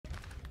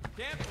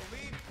Can't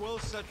believe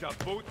Quill's such a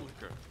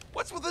bootlicker.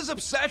 What's with his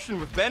obsession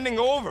with bending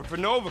over for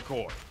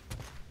Novacore?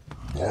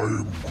 I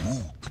am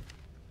Groot.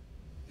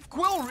 If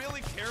Quill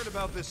really cared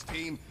about this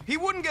team, he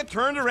wouldn't get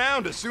turned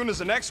around as soon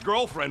as an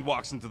ex-girlfriend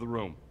walks into the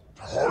room.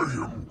 I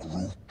am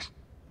Groot.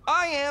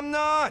 I am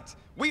not!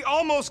 We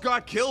almost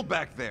got killed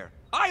back there.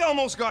 I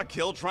almost got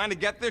killed trying to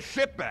get this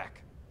ship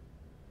back.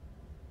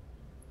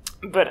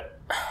 But...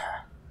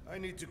 I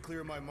need to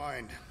clear my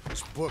mind.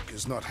 This book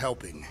is not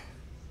helping.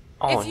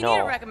 Oh If you no.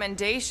 need a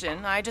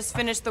recommendation, I just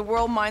finished the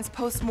World Mind's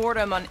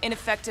post-mortem on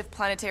ineffective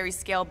planetary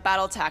scale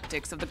battle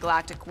tactics of the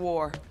Galactic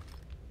War.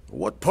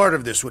 What part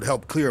of this would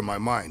help clear my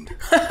mind?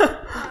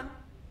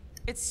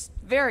 It's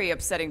very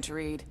upsetting to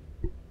read.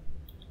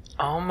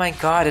 Oh my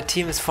god, the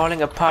team is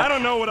falling apart. I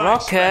don't know what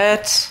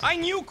Rocket! I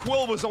knew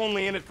Quill was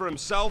only in it for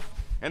himself,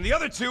 and the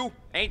other two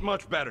ain't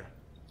much better.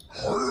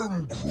 I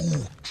am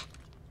Groot.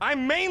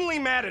 I'm mainly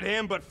mad at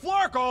him, but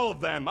flark all of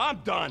them. I'm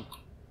done.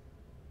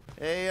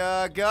 Hey,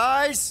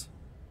 guys?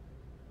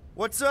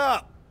 What's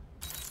up?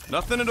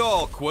 Nothing at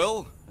all,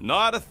 Quill.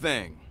 Not a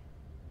thing.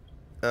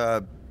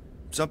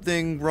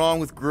 Something wrong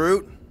with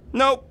Groot?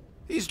 Nope.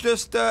 He's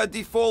just,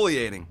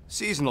 defoliating.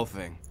 Seasonal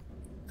thing.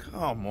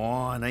 Come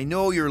on, I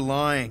know you're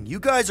lying. You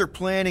guys are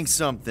planning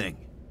something.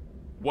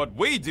 What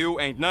we do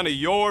ain't none of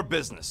your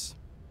business.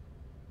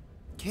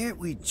 Can't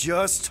we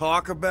just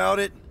talk about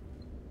it?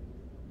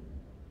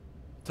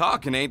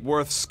 Talking ain't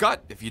worth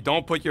scut if you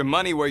don't put your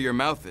money where your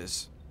mouth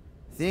is.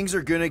 Things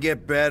are gonna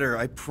get better,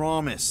 I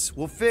promise.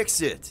 We'll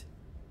fix it.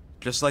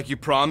 Just like you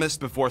promised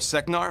before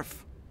Seknarf?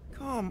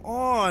 Come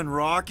on,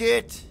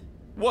 Rocket.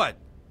 What?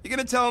 You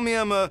gonna tell me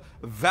I'm a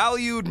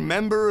valued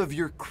member of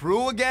your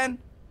crew again?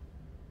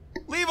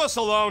 Leave us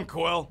alone,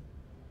 Quill.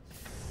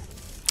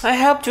 I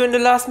helped you in the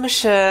last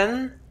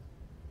mission.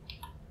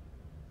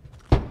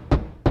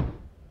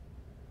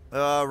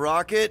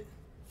 Rocket?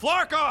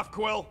 Flark off,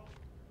 Quill!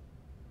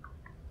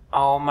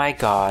 Oh my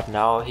god,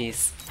 now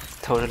he's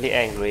totally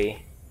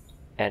angry.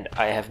 And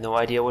I have no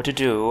idea what to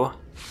do.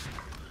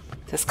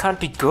 This can't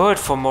be good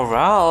for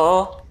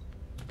morale.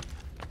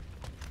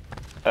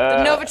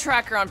 The Nova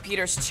tracker on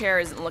Peter's chair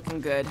isn't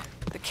looking good.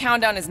 The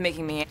countdown is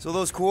making me... So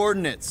those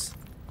coordinates.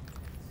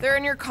 They're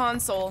in your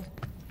console.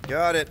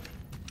 Got it.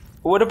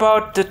 What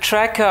about the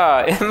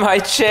tracker in my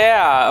chair?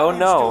 Oh You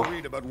no. still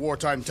read about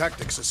wartime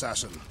tactics,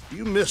 Assassin.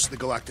 You missed the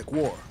Galactic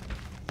War.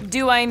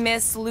 Do I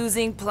miss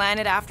losing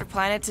planet after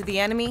planet to the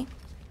enemy?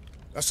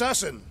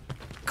 Assassin,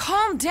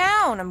 Calm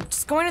down, I'm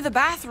just going to the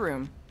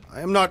bathroom.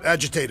 I am not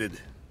agitated.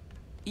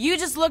 You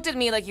just looked at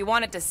me like you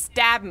wanted to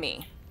stab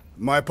me.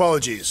 My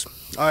apologies.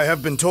 I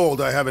have been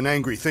told I have an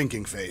angry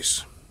thinking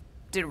face.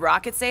 Did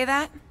Rocket say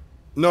that?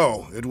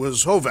 No, it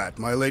was Hovat,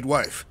 my late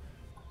wife.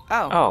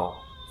 Oh,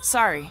 Oh,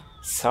 sorry.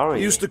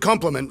 sorry. Used to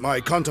compliment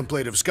my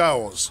contemplative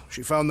scowls.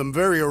 She found them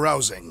very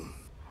arousing.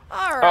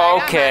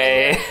 Alright,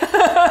 Okay.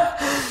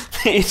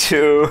 Me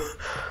too.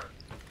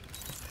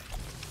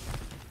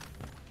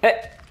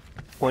 Eh,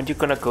 weren't you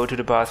gonna go to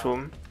the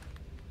bathroom?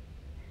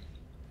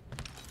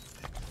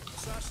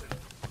 Assassin,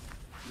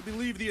 you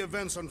believe the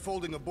events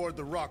unfolding aboard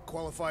the Rock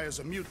qualify as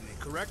a mutiny,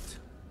 correct?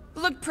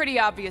 Looked pretty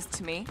obvious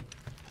to me.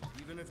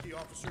 Even if the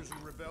officers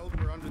who rebelled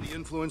were under the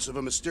influence of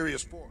a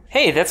mysterious force.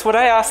 Hey, that's what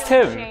I asked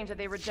him. Change that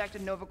they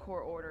rejected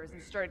Novacore orders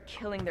and started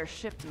killing their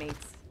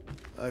shipmates.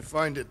 I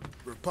find it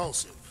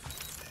repulsive.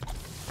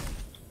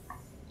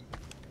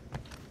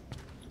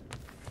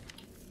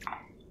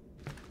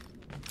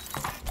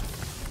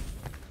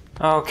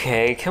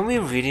 Okay, can we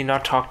really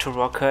not talk to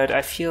Rocket?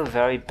 I feel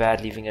very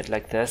bad leaving it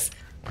like this.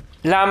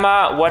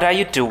 Llama, what are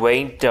you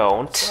doing?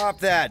 Don't. Stop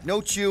that.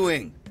 No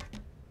chewing.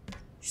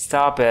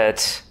 Stop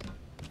it.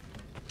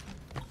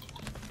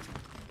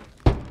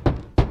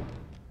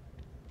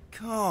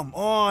 Come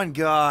on,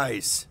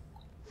 guys.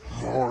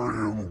 I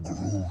am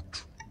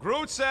Groot.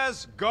 Groot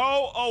says,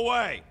 go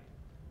away.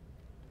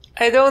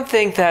 I don't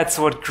think that's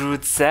what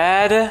Groot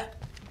said.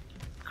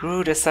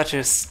 Groot is such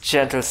a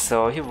gentle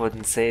soul, he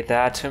wouldn't say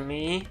that to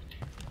me.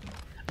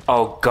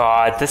 Oh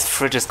god, this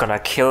fridge is gonna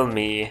kill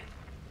me.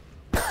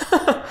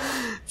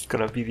 It's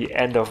gonna be the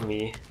end of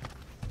me.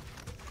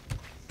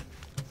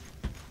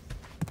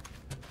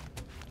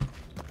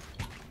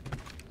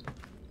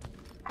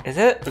 Is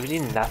there really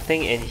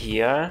nothing in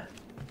here?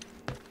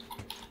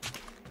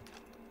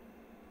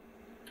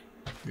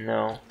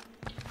 No.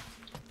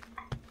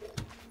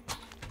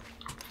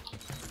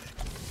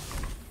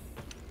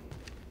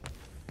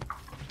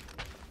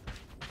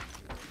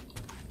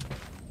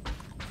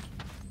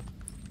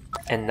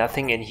 And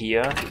nothing in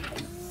here?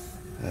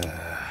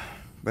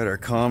 Bet our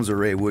comms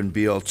array wouldn't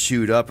be all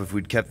chewed up if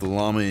we'd kept the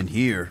llama in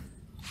here.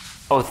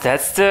 Oh,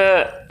 that's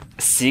the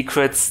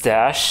secret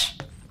stash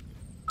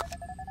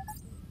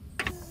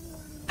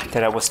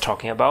that I was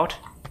talking about.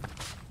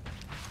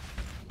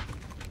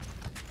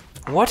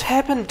 What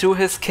happened to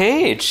his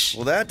cage?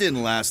 Well, that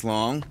didn't last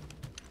long.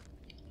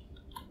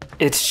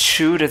 It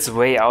chewed its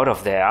way out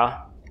of there.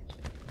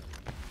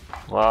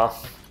 Well.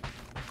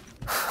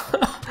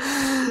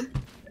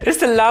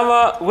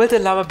 Will the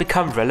llama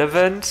become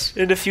relevant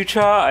in the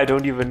future? I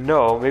don't even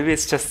know. Maybe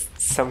it's just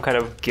some kind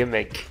of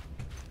gimmick.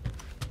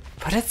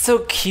 But it's so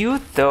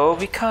cute though.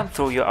 We can't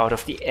throw you out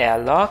of the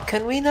airlock,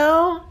 can we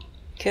now?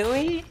 Can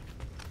we?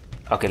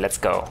 Okay, let's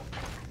go.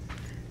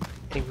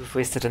 I think we've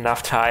wasted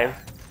enough time.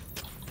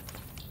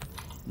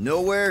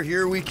 Nowhere,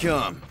 here we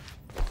come.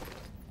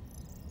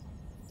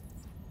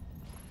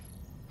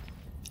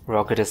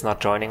 Rocket is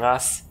not joining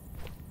us.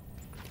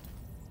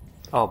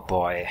 Oh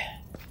boy.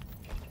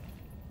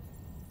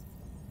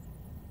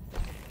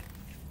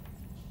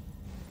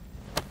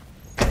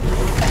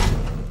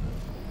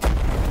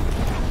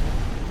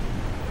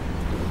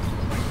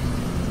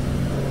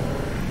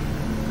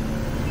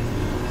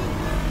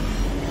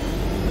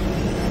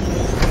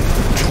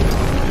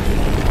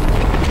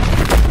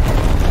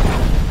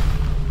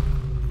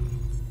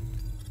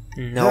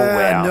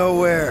 Nowhere.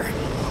 Nowhere.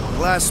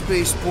 Last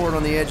spaceport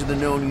on the edge of the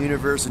known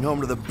universe and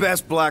home to the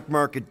best black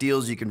market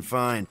deals you can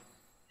find.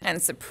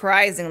 And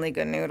surprisingly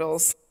good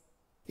noodles.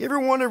 You ever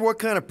wondered what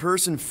kind of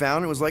person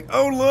found it was like,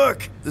 oh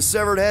look, the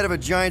severed head of a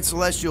giant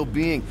celestial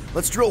being.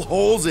 Let's drill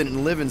holes in it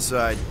and live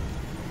inside.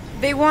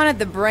 They wanted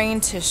the brain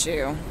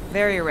tissue.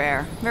 Very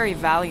rare, very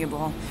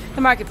valuable.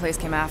 The marketplace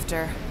came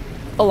after,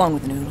 along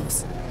with the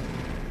noodles.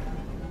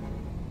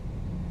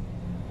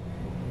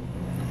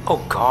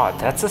 Oh god,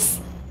 that's a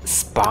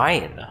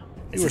spine.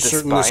 You are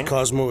certain this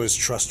Cosmo is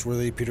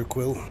trustworthy, Peter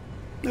Quill?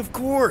 Of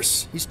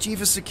course, he's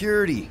chief of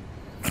security.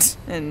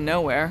 And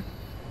nowhere.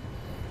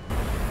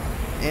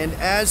 And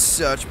as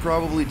such,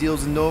 probably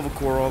deals in Nova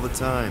Corps all the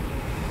time.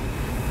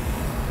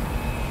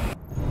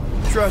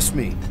 Trust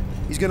me,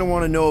 he's gonna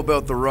want to know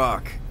about the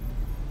rock.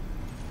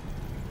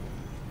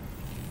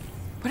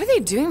 What are they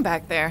doing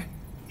back there?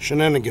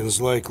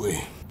 Shenanigans, likely.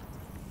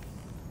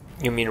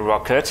 You mean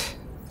Rocket?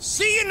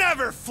 See you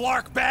never,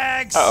 flark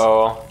bags!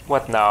 Uh-oh,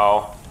 what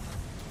now?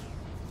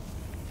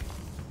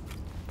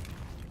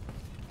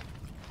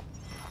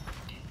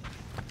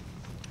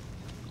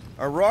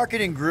 Are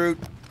Rocket and Groot...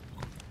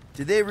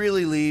 Did they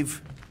really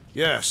leave?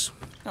 Yes.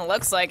 It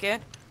looks like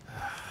it.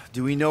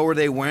 Do we know where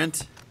they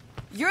went?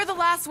 You're the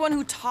last one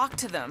who talked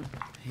to them.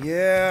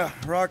 Yeah,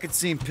 Rocket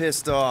seemed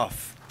pissed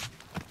off.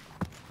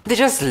 They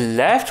just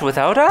left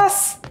without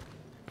us?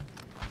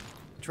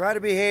 Try to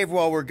behave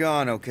while we're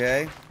gone,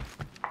 okay?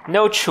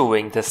 No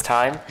chewing this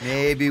time.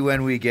 Maybe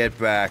when we get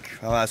back,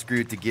 I'll ask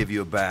Groot to give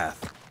you a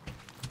bath.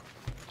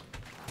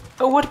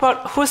 Oh, what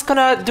about who's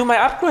gonna do my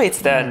upgrades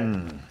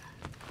then?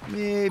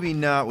 Maybe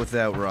not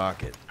without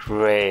Rocket.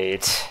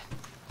 Great.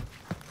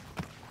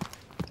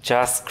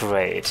 Just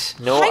great.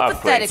 No upgrades.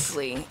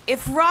 Hypothetically,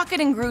 if Rocket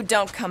and Groot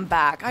don't come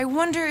back, I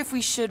wonder if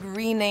we should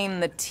rename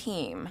the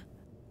team.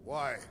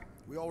 Why?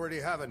 We already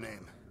have a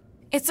name.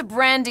 It's a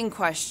branding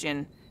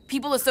question.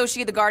 People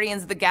associate the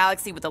Guardians of the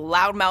Galaxy with a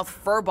loudmouth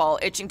furball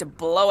itching to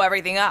blow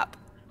everything up.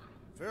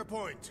 Fair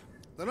point.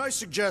 Then I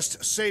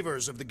suggest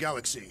Savers of the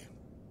Galaxy.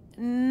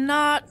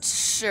 Not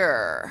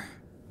sure.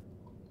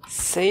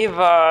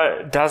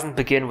 Saver doesn't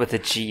begin with a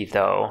G,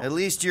 though. At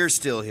least you're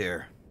still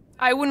here.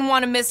 I wouldn't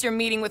want to miss your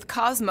meeting with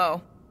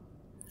Cosmo.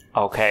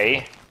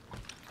 Okay.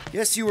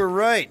 Guess you were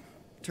right.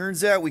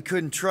 Turns out we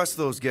couldn't trust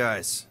those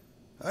guys.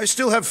 I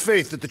still have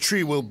faith that the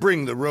tree will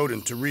bring the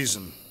rodent to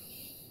reason.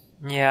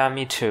 Yeah,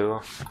 me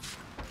too.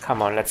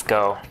 Come on, let's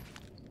go.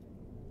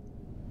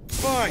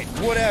 Fine,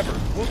 whatever.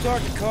 We'll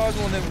talk to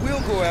Cosmo and then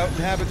we'll go out and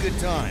have a good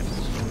time.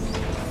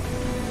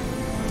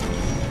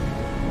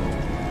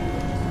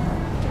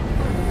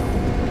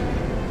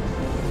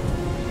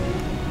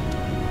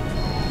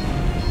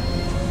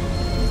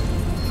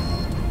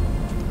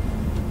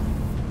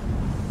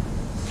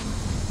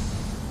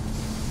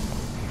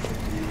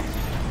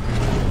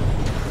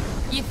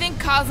 You think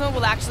Cosmo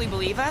will actually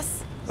believe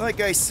us?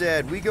 Like I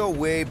said, we go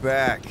way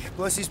back.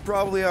 Plus, he's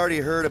probably already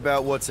heard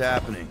about what's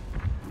happening.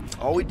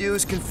 All we do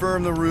is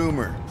confirm the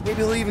rumor. Maybe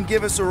he'll even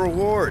give us a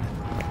reward.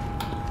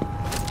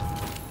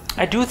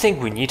 I do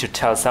think we need to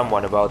tell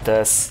someone about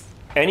this.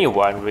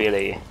 Anyone,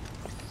 really.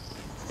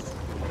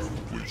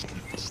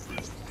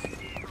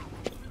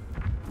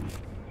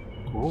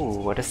 Ooh,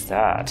 what is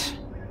that?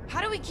 How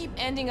do we keep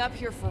ending up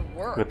here for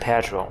work?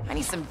 Repair drone. I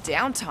need some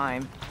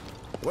downtime.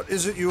 What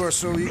is it you are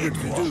so eager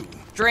to do?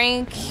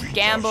 Drink,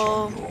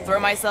 gamble, throw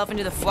myself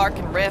into the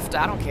Flarkin Rift,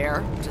 I don't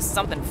care. Just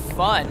something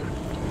fun.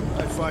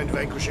 I find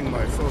vanquishing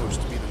my foes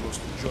to be the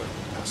most enjoyable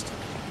pastime.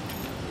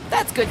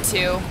 That's good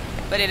too,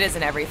 but it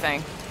isn't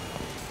everything.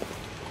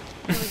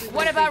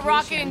 What about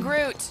Rocket and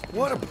Groot?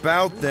 What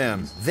about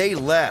them? They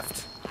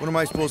left. What am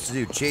I supposed to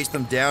do? Chase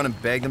them down and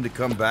beg them to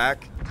come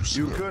back?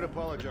 You could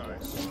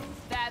apologize.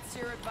 That's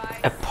your advice?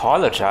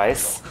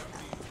 Apologize?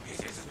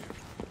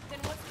 Then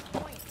what's the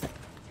point?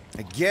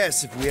 I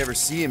guess if we ever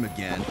see him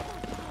again.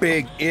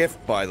 Big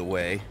if, by the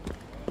way.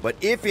 But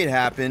if it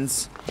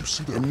happens,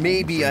 then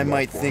maybe I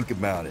might think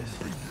about it.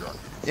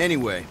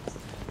 Anyway,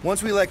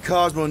 once we let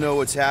Cosmo know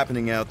what's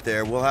happening out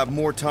there, we'll have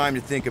more time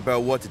to think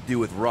about what to do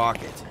with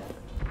Rocket.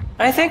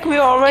 I think we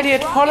already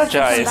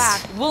apologized.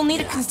 Back, we'll need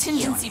a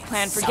contingency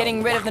plan for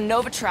getting rid of the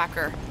Nova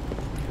Tracker.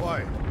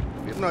 Why?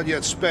 We have not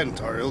yet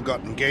spent our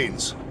ill-gotten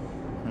gains.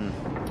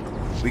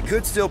 We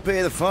could still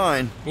pay the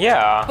fine.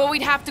 Yeah. But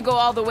we'd have to go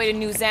all the way to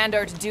New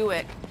Xandar to do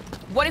it.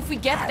 What if we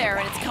get there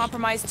and it's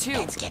compromised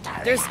too?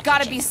 There's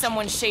gotta be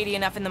someone shady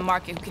enough in the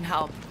market who can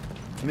help.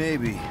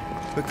 Maybe.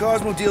 But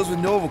Cosmo deals with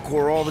Nova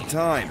Corps all the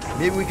time.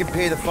 Maybe we can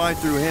pay the fine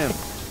through him.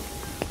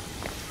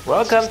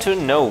 Welcome to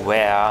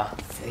nowhere.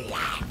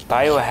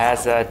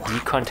 Biohazard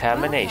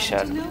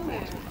decontamination.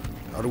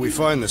 How do we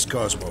find this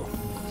Cosmo?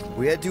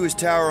 We head to his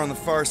tower on the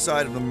far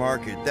side of the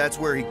market. That's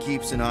where he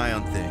keeps an eye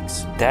on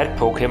things. That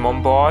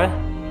Pokemon ball?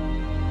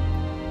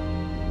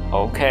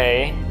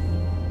 Okay.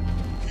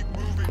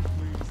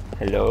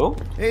 Hello?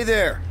 Hey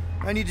there.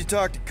 I need to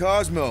talk to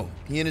Cosmo.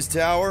 He in his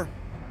tower?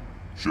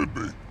 Should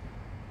be.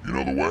 You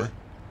know the way?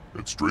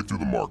 It's straight through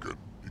the market.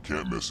 You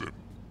can't miss it.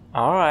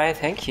 Alright,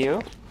 thank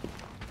you.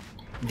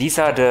 These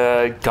are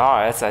the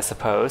guards, I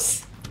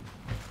suppose.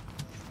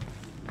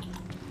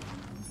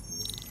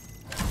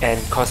 And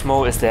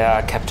Cosmo is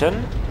their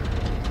captain?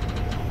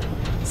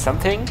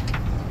 Something?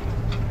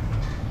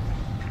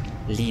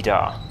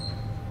 Leader.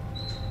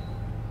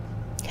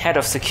 Head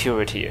of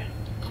security.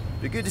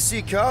 Be good to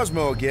see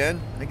Cosmo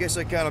again. I guess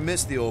I kinda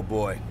missed the old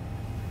boy.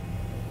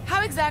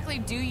 How exactly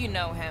do you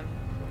know him?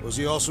 Was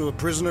he also a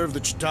prisoner of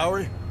the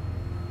Chitauri?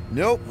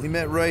 Nope, we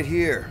met right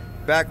here.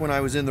 Back when I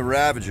was in the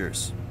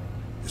Ravagers.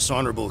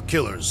 Dishonorable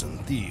killers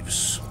and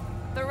thieves.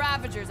 The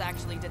Ravagers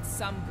actually did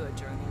some good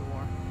during the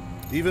war.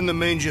 Even the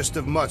mangiest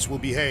of mutts will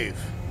behave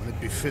when it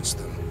befits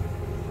them.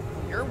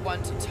 You're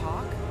one to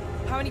talk.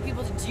 How many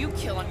people did you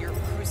kill on your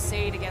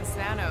crusade against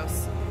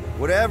Thanos?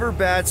 Whatever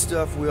bad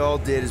stuff we all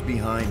did is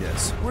behind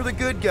us. We're the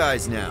good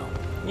guys now.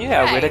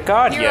 Yeah, we're the Heroes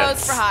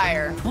guardians. for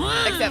hire.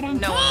 Except no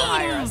one will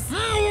hire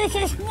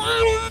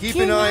us. Keep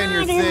an eye on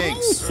your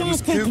things.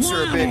 These kooks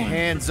are a bit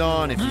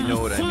hands-on, if you know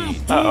what I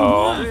mean.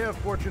 Uh-oh. They have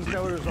fortune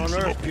tellers on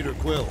Earth, Peter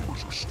Quill.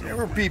 There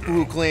were people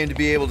who claim to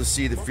be able to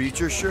see the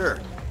future, sure.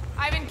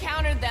 I've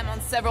encountered them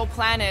on several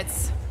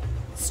planets.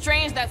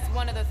 Strange that's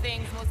one of the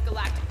things most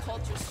galactic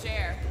cultures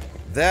share.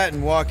 That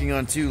and walking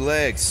on two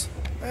legs.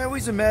 I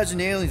always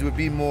imagined aliens would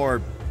be more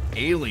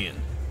alien.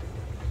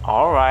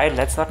 Alright,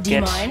 let's not Do you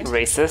get mind?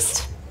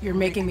 racist. You're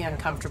making me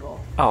uncomfortable.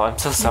 Oh, I'm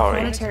so sorry.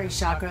 Planetary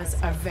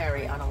chakras are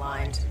very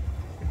unaligned.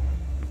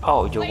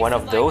 Oh, you're one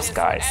of Places like those this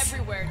were guys.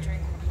 everywhere during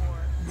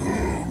the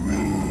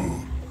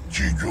war.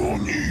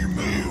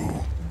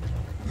 Chigonimu.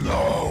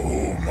 Nao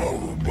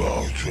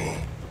Mabata.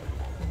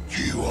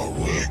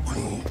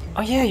 Chiwaweku.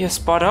 Oh yeah, you're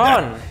spot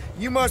on.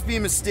 You must be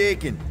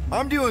mistaken.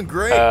 I'm doing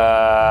great.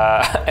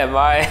 Am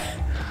I?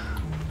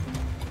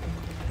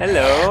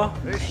 Hello?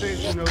 They say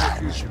to know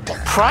the future.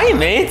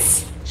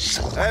 Primates?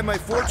 I had my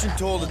fortune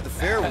told at the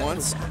fair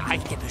once.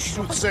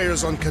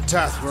 Soothsayers on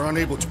Katath were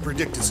unable to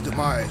predict its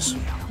demise.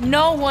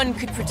 No one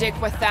could predict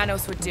what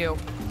Thanos would do.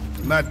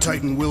 The Mad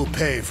Titan will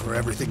pay for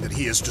everything that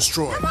he has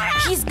destroyed.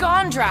 He's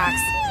gone,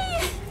 Drax.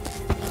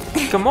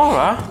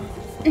 Gamora?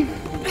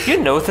 You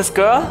know this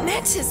girl?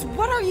 Mantis,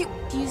 what are you?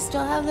 Do you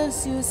still have those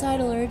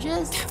suicidal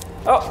urges?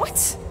 Oh,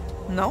 What?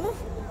 No?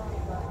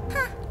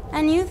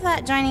 And you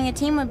thought joining a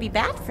team would be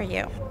bad for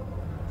you.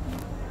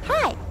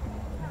 Hi.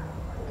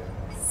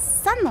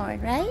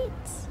 Sunlord, right?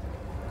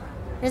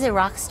 Is it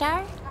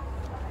Rockstar?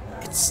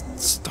 It's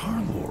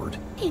Star-Lord.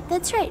 Hey,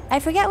 that's right. I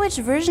forget which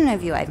version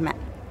of you I've met.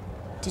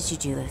 Did you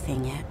do the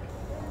thing yet?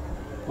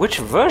 which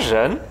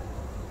version?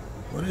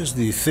 What is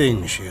the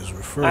thing she is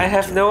referring I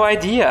have to? no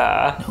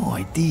idea. No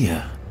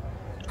idea.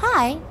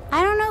 Hi.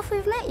 I don't know if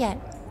we've met yet.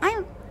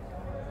 I'm...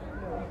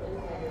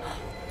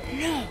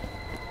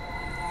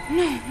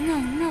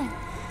 No.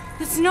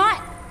 It's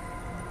not...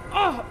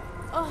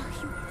 Oh,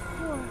 you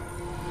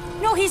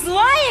poor... No, he's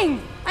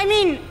lying! I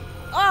mean...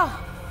 Oh...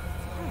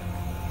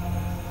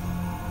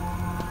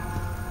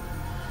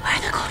 Where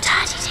the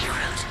Kotati take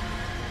root,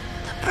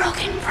 the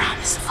broken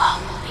promise of all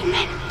will be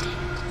mended.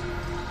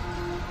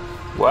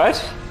 What?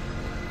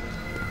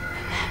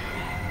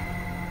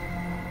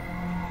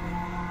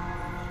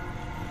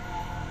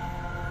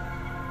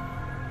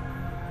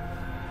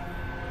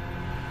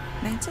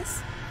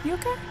 Mantis, you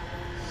okay?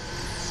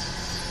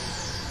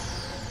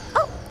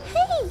 Oh,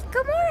 hey,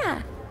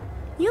 Gamora!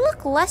 You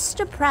look less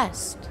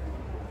depressed.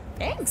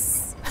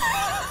 Thanks.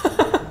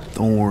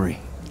 Don't worry.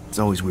 It's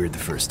always weird the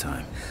first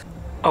time.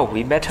 Oh,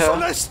 we met her.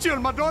 Celestial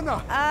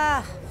Madonna!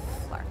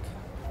 Flark.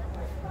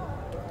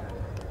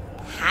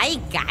 Hi,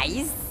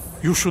 guys.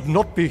 You should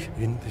not be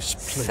in this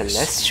place.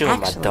 Celestial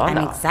Actually,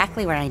 Madonna. I'm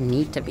exactly where I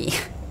need to be.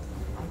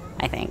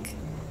 I think.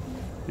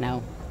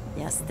 No.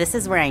 Yes, this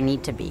is where I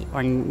need to be.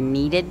 Or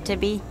needed to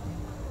be.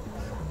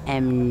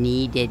 Am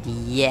needed,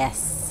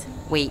 yes.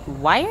 Wait,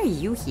 why are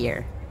you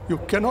here? You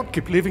cannot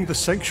keep leaving the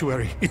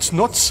sanctuary. It's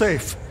not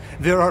safe.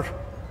 There are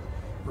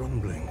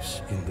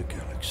rumblings in the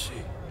galaxy.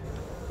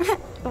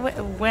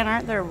 When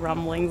aren't there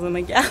rumblings in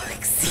the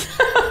galaxy?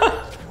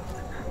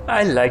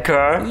 I like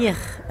her.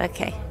 Yuck,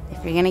 okay.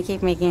 If you're gonna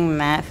keep making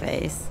that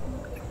face.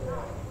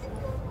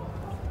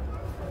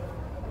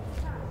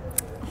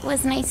 It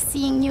was nice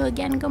seeing you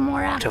again,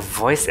 Gamora. The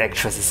voice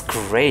actress is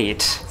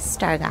great.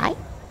 Star Guy.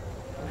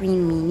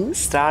 Green Meanies.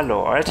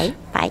 Star-Lord. Okay,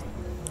 bye.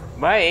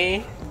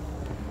 Bye.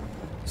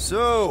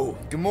 So,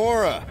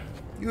 Gamora,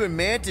 you and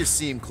Mantis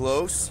seem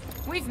close.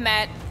 We've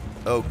met.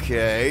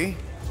 Okay.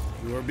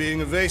 You are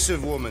being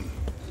evasive, woman.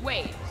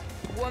 Wait,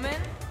 woman?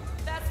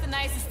 That's the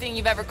nicest thing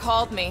you've ever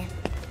called me.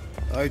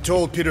 I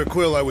told Peter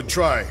Quill I would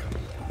try.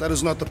 That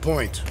is not the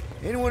point.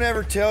 Anyone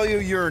ever tell you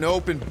you're an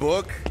open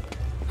book?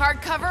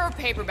 Hardcover or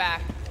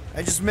paperback?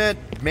 I just meant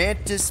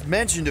Mantis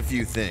mentioned a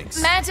few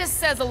things. Mantis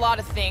says a lot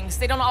of things.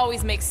 They don't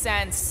always make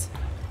sense.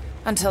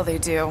 Until they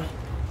do.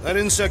 That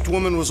insect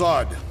woman was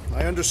odd.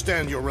 I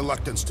understand your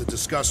reluctance to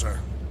discuss her.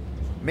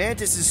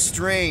 Mantis is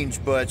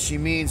strange, but she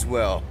means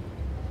well.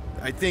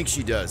 I think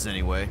she does,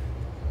 anyway.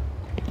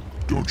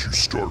 Don't you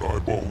start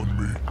eyeballing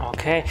me.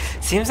 Okay,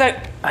 seems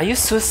like... Are you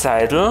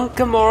suicidal,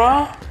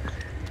 Gamora?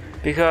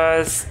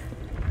 Because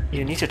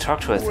you need to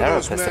talk to a Who are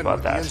those therapist men about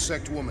with the that.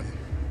 insect woman?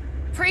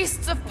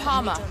 Priests of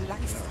Palma.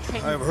 I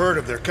have heard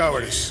of their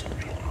cowardice.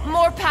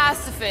 More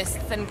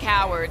pacifists than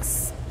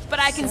cowards. But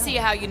I can see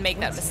how you'd make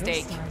that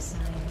mistake.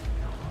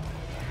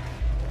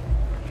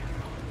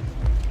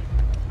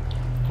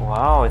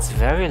 Wow, it's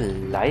very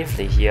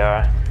lively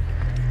here.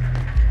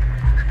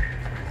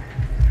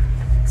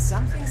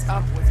 Something's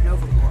up with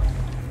Novaport.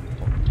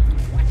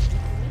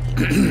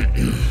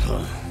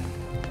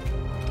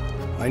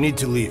 I need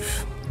to leave.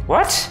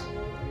 What?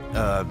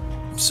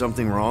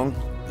 Something wrong?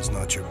 It's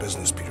not your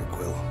business, Peter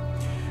Quill.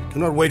 Do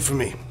not wait for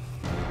me.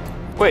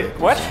 Wait,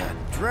 what?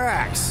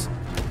 Drax!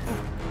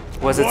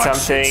 Was it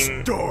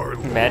something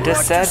Mantis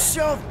Watch said?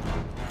 yourself,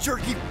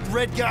 jerky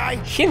red guy!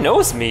 He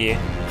knows me.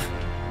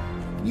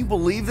 Can you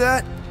believe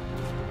that?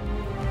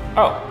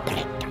 Oh.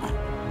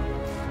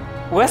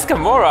 Where's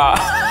Gamora?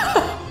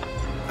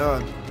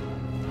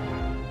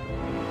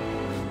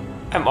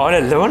 I'm all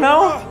alone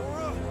now?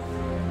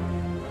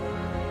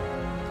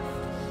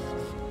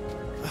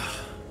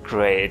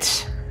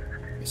 Great.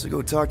 Guess I'll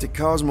go talk to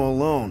Cosmo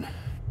alone.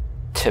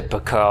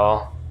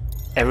 Typical.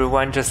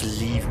 Everyone just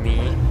leave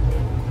me.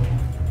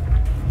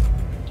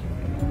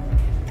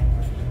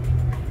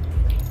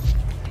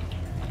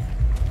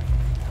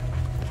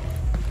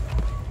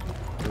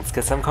 Let's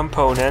get some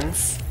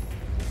components.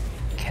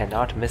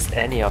 Cannot miss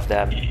any of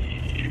them.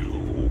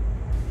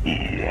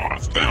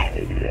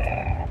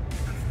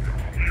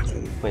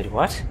 Wait,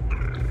 what?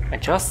 I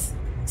just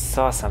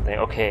saw something,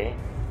 okay.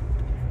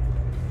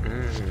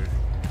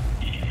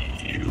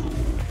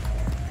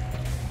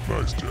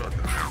 Nice jacket.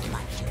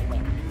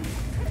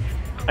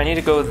 I need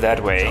to go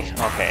that way.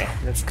 Okay,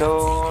 let's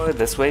go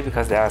this way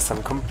because there are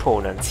some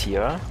components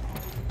here.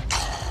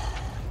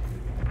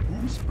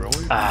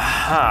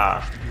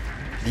 Aha!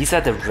 These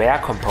are the rare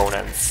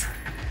components.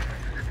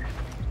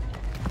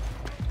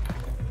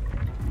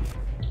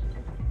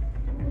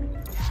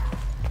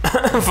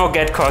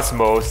 Forget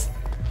Cosmos.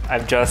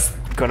 I'm just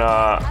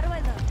gonna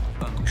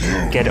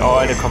get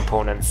all the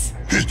components.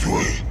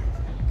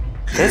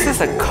 This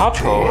is a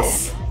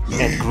couples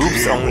and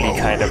groups only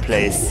kind of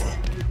place.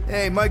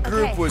 Hey, my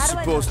group was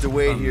supposed to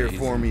wait here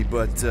for me,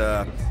 but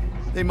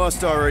they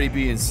must already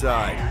be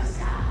inside.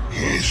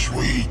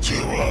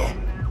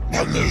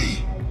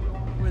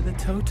 We're the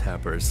toe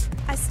tappers.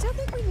 I still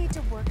think we need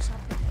to workshop.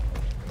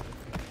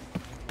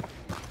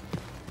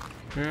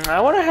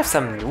 I want to have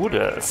some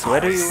noodles.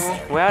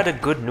 Where are the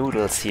good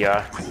noodles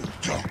here?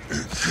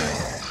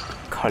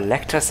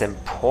 Collector's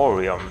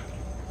Emporium.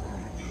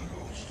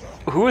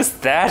 Who is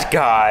that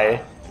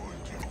guy?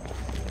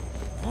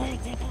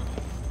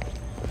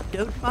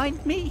 Don't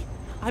mind me.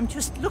 I'm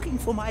just looking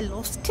for my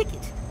lost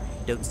ticket.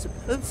 Don't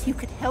suppose you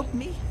could help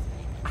me?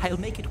 I'll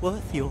make it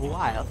worth your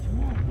while.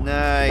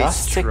 Nice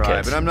Lost try,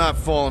 ticket. but I'm not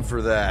falling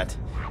for that.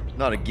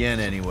 Not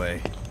again,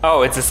 anyway.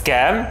 Oh, it's a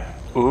scam?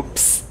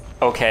 Oops.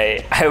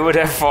 Okay, I would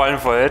have fallen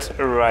for it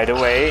right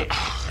away.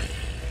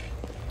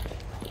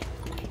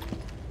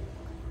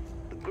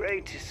 The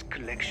greatest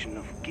collection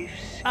of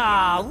gifts.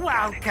 Ah,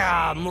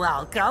 welcome,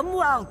 welcome,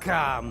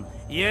 welcome.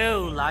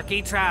 You,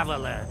 lucky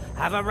traveler,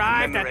 have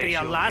arrived at the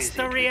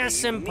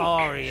illustrious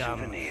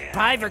Emporium,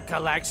 private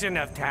collection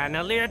of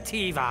Tannelir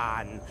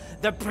Tivan,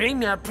 the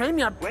premier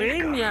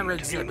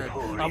exhibit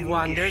of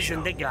wonders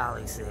in the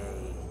galaxy.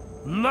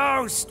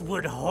 Most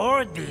would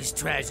hoard these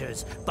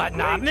treasures, but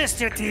not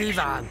Mr.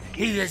 Tivan.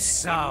 He is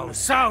so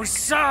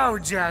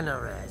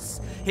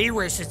generous. He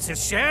wishes to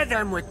share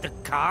them with the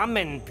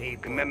common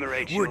people.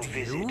 Would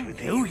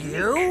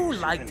you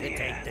like to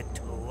take the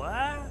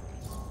tour?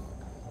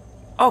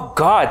 Oh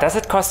god, does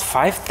it cost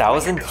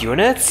 5,000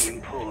 units?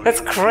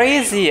 That's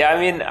crazy. I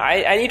mean,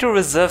 I need to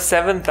reserve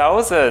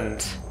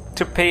 7,000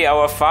 to pay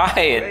our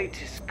fine.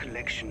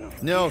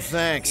 No,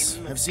 thanks.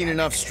 I've seen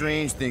enough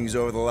strange things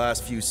over the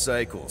last few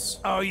cycles.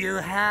 Oh, you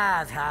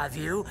have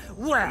you?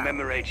 Well, then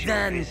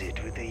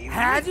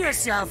have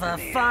yourself a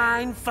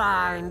fine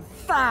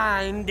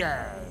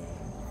day.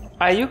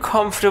 Are you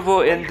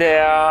comfortable in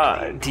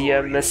there,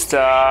 dear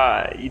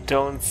mister? You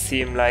don't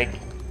seem like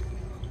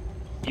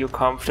you're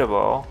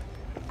comfortable.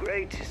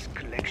 Greatest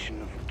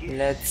collection of gifts.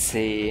 Let's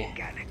see.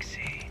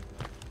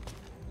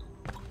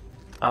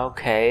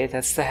 Okay,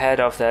 that's the head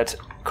of that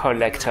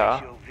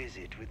collector.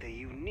 Visit with a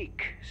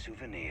unique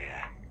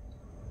souvenir.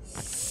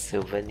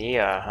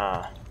 Souvenir,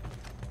 huh?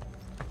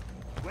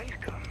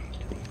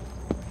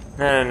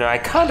 No, I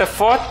can't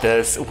afford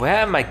this. Where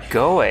am I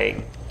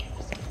going?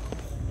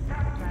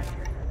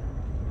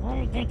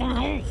 I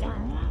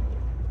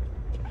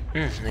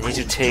need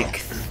to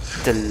take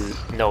the...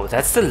 No,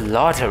 that's the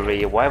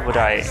lottery. Why would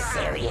I...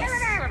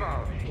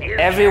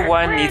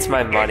 Everyone needs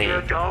my money.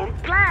 You don't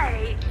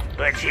play,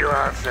 but you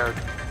also...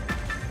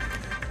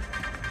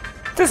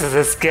 This is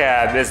a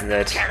scam, isn't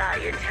it? Can I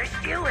interest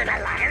you in a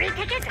lottery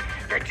ticket?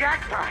 The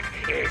jackpot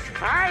is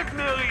 5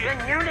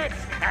 million units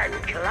and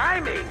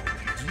climbing.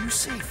 Did you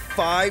say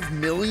 5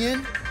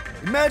 million?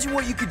 Imagine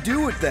what you could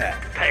do with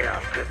that. Pay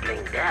off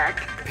crippling debt.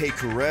 Pay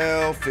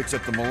Corral, fix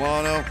up the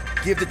Milano,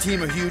 give the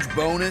team a huge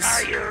bonus.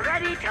 Are you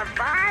ready to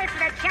vie for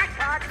the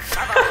jackpot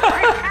of a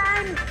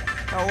lifetime?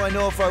 How will I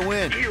know if I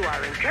win? You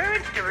are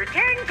encouraged to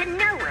return to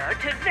nowhere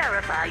to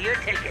verify your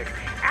ticket.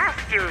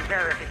 After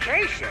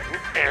verification,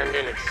 and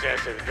an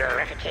excessive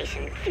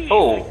verification fee,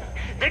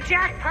 the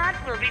jackpot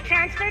will be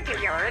transferred to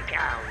your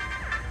account.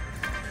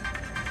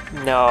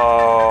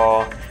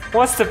 No.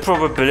 What's the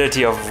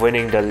probability of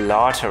winning the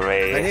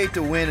lottery? I'd hate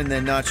to win and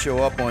then not show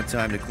up on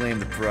time to claim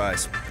the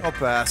prize. I'll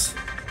pass.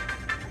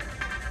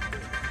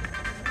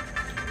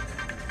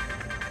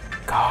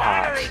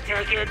 God. Lottery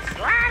tickets!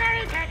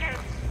 Lottery tickets!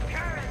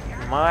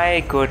 My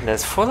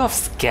goodness, full of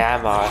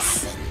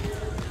scammers.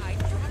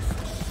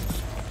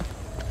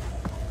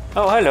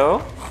 Oh,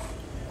 hello.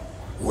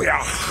 We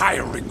are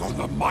hiring on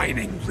the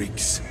mining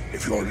rigs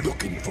if you're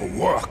looking for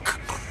work.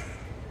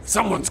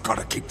 Someone's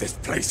gotta keep this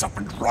place up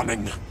and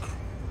running.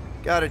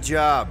 Got a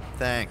job,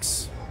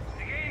 thanks.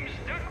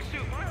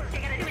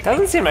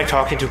 Doesn't seem like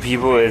talking to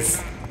people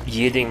is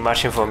yielding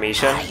much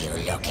information. Are you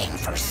looking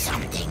for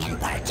something in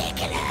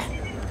particular?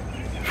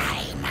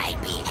 I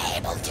might be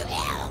able to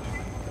help.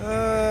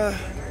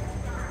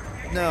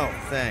 No,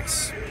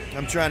 thanks.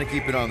 I'm trying to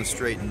keep it on the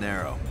straight and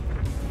narrow.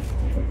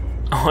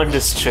 On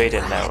the straight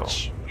and narrow.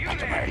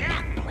 But we're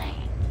not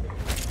playing.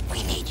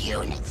 We need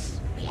units.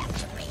 We have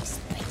to raise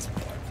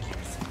spaceport.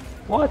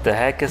 What the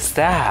heck is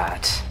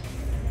that?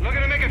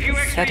 Looking to make a few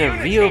Is that a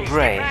real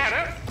brain?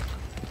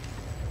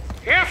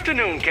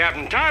 Afternoon,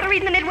 Captain. Tired of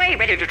reading the midway?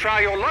 Ready to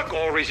try your luck,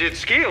 or is it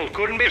skill?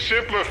 Couldn't be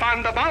simpler.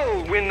 Find the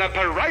ball, win the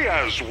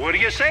pariahs. What do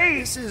you say?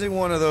 This isn't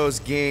one of those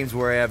games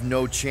where I have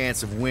no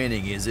chance of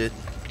winning, is it?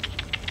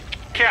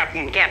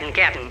 Captain.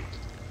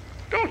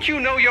 Don't you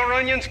know your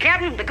onions,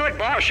 Captain? The good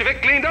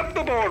Bolshevik cleaned up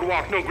the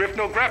boardwalk. No grift,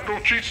 no graft, no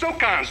cheats, no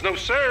cons, no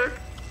sir.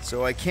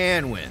 So I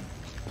can win.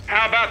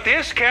 How about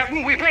this,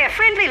 Captain? We play a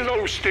friendly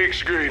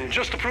low-stakes game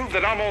just to prove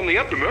that I'm on the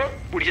up and up.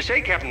 What do you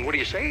say, Captain? What do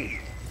you say?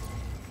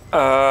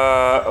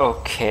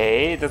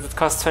 Okay. Does it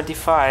cost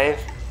 25?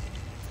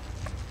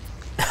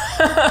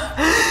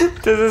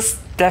 This is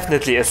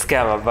definitely a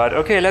scammer, but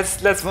okay, let's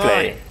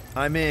play.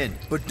 I'm in,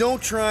 but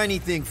don't try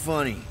anything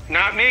funny.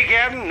 Not me,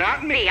 Captain,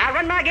 not me. I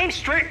run my game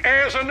straight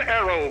as an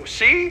arrow.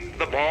 See?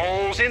 The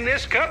ball's in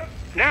this cup.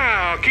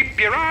 Now, keep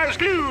your eyes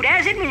glued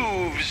as it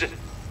moves.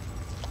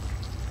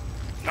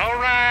 All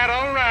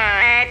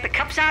right. The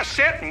cups are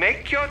set.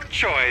 Make your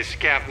choice,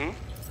 Captain.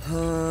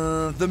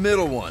 The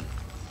middle one.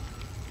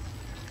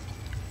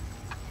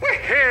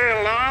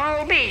 Well,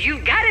 I'll be. You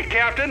got it,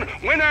 Captain.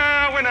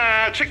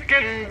 Winner,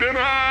 chicken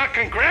dinner.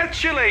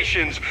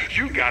 Congratulations.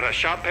 You got a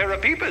sharp pair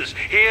of peepers.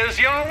 Here's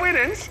your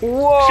winnings.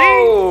 Whoa.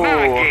 See?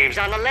 My game's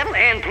on the level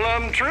and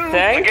plumb true.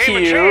 Thank a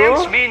game you. of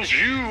chance means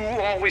you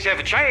always have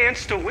a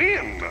chance to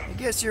win. I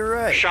guess you're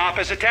right. Sharp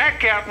as a tack,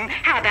 Captain.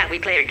 How about we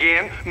play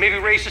again? Maybe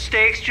raise the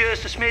stakes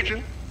just a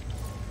smidgen.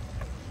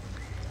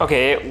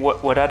 Okay,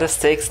 what are the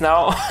stakes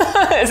now?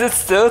 Is it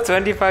still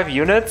 25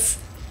 units?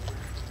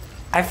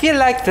 I feel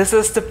like this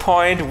is the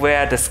point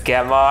where the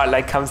scammer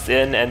like comes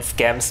in and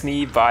scams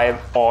me by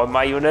all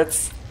my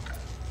units.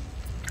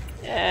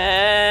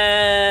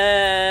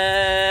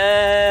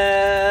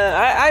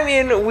 I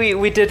mean,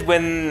 we did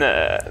win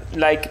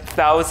like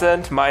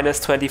 1,000 minus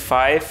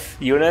 25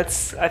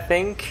 units, I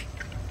think.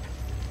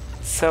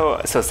 So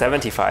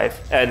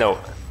 75. No,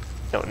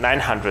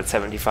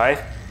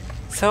 975.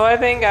 So I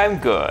think I'm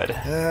good.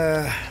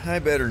 I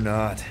better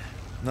not.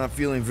 Not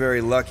feeling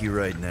very lucky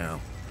right now.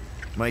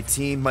 My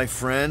team, my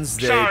friends,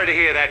 they... Sorry to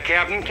hear that,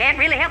 Captain. Can't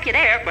really help you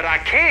there, but I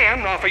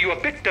can offer you a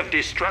bit of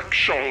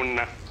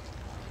destruction.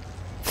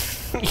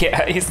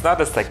 Yeah, he's not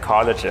a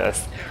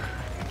psychologist.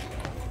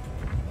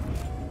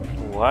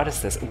 What is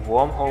this?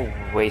 Wormhole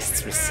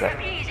waste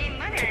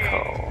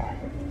receptacle.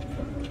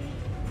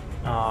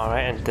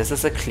 Alright, and this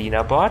is a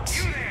cleaner bot.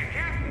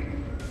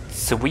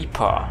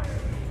 Sweeper.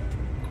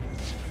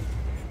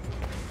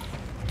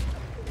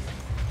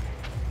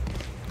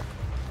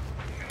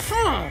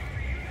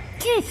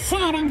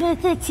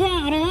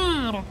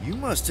 You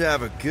must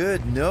have a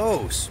good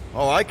nose.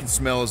 All I can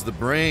smell is the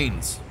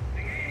brains.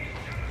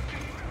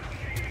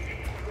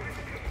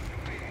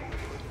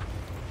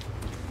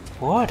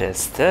 What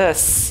is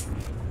this?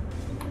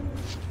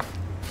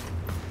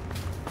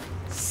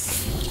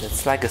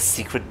 It's like a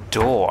secret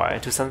door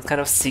into some kind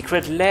of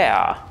secret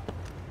lair.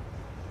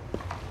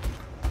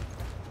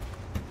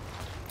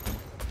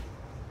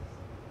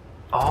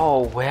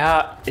 Oh,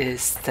 where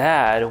is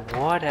that?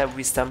 What have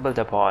we stumbled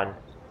upon?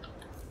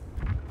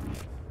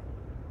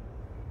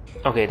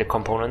 Okay, the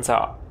components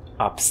are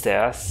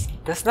upstairs.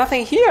 There's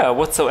nothing here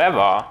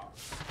whatsoever.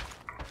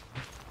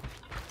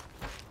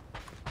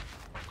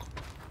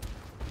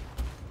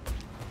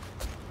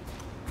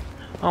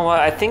 Oh well,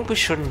 I think we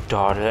shouldn't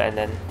dawdle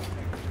and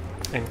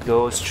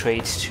go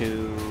straight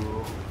to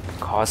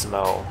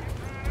Cosmo.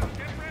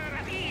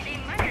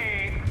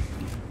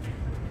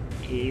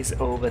 He's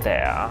over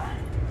there.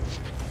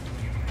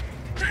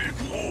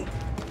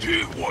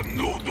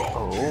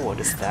 Oh, what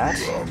is that?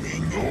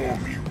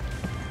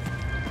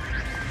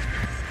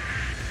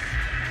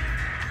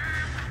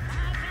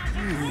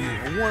 Ooh,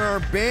 a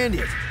one-armed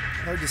bandit.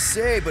 Hard to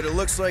say, but it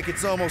looks like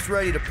it's almost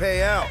ready to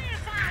pay out.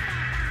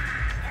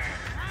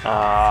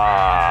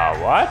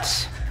 What?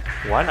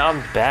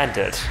 One-armed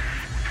bandit.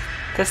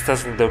 This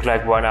doesn't look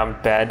like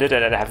one-armed bandit,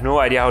 and I have no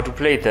idea how to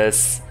play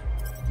this.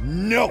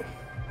 No!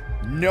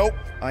 Nope,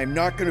 I'm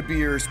not gonna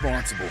be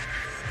irresponsible.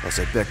 Plus,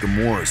 I bet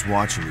Gamora's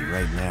watching me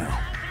right now.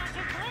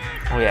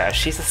 Oh yeah,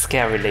 she's a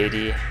scary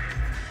lady.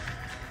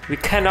 We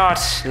cannot,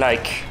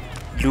 like,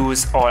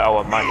 lose all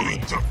our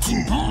money.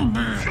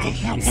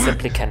 We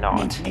simply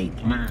cannot.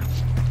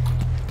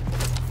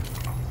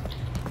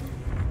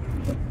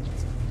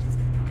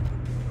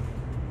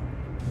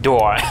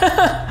 Door.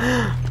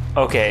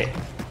 Okay.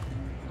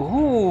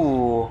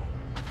 Ooh.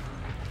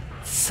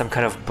 Some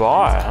kind of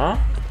bar, huh?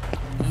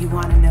 You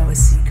want to know a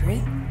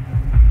secret?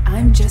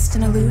 I'm just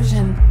an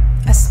illusion,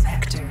 a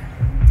specter.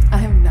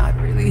 I'm not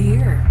really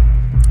here.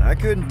 I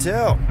couldn't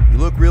tell. You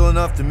look real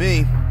enough to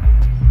me.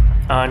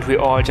 Aren't we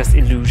all just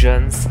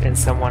illusions in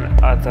someone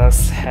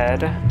else's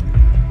head?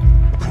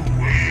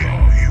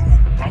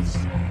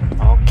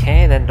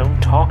 Okay, then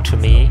don't talk to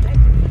me.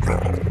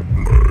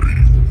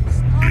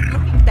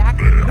 Looking back,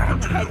 my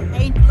head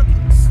ain't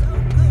looking so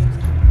good.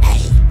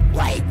 Hey,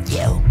 wait,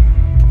 you.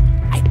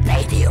 I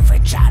paid you for a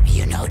job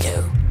you know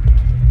do.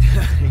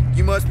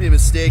 You must be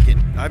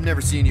mistaken. I've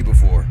never seen you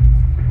before.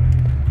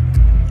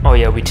 Oh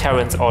yeah, we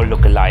Terrans all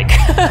look alike.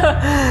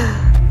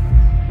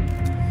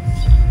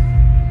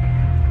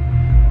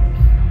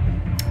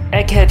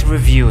 Egghead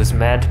reviews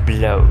Mad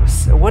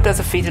Blows. What does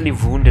a fatally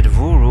wounded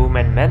Woo Room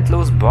and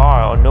Mentlow's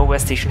bar or Nowhere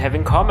Station have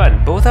in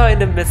common? Both are in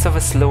the midst of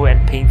a slow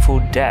and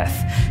painful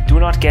death. Do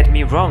not get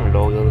me wrong,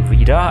 loyal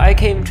reader, I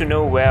came to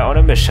Nowhere on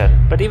a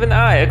mission. But even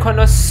I, a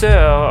connoisseur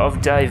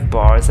of dive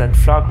bars and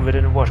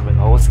frog-ridden watering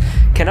holes,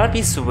 cannot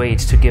be swayed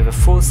to give a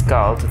full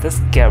skull to this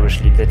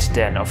garishly lit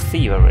den of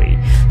thievery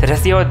that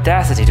has the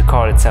audacity to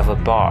call itself a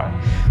bar.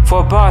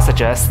 For a bar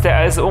suggests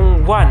there is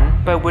only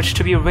one by which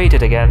to be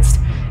rated against.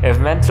 If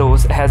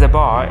Mentlow's has a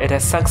bar, it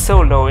has sunk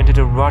so low into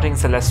the rotting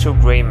celestial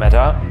grey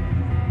matter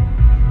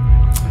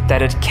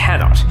that it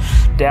cannot,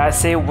 dare I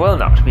say will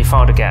not, be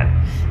found again.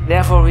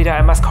 Therefore, reader,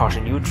 I must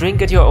caution you,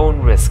 drink at your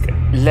own risk,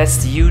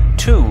 lest you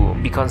too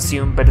be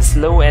consumed by the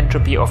slow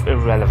entropy of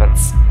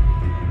irrelevance.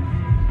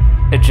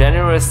 A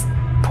generous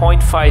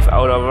 0.5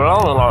 out of...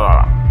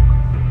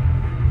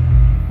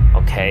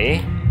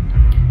 Okay.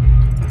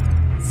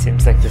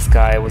 Seems like this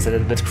guy was a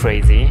little bit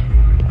crazy.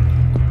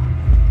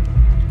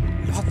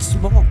 Lots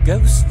more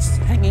ghosts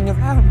hanging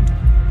around.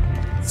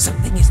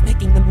 Something is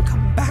making them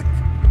come back.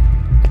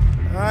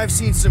 I've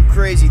seen some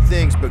crazy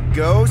things, but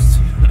ghosts?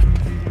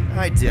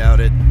 I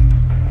doubt it.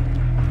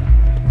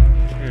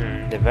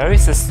 They're very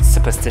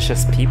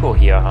superstitious people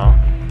here, huh?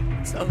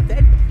 So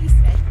then he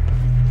said...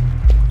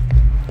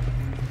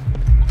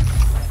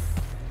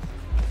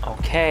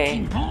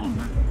 Okay.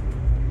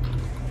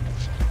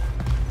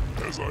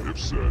 As I have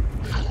said,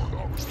 you are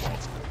not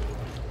responsible.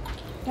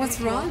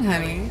 What's wrong,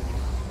 honey?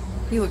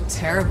 You look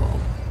terrible.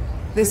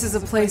 This is a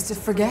place to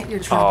forget your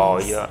Oh,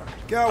 troubles. yeah.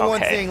 Got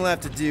one thing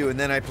left to do, and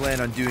then I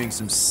plan on doing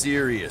some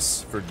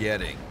serious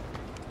forgetting.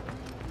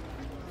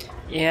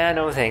 Yeah,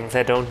 no thanks.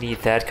 I don't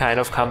need that kind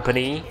of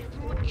company.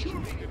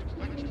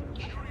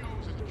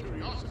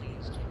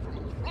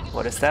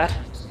 What is that?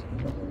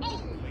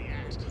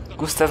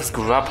 Gustav's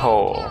grub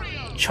hole.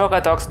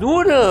 Choga Dog's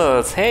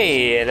noodles!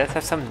 Hey, let's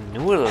have some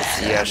noodles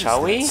here,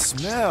 shall we?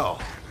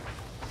 Smell.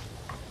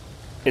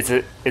 Is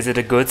it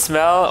a good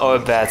smell or a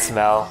bad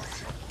smell?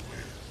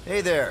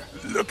 Hey there.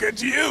 Look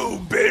at you,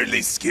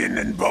 barely skin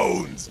and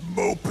bones,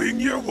 moping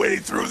your way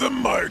through the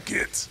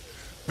market.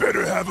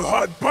 Better have a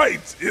hot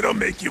bite, it'll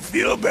make you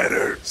feel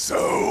better.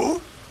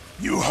 So,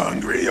 you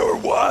hungry or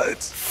what?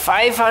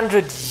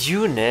 500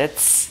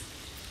 units?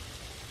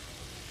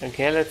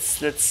 Okay,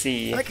 let's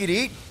see. I could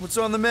eat. What's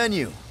on the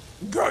menu?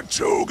 Got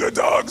choga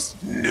dogs,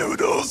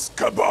 noodles,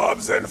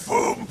 kebabs, and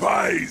foam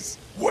pies.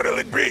 What'll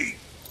it be?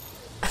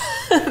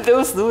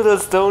 Those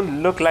noodles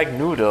don't look like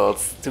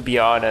noodles, to be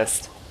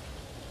honest.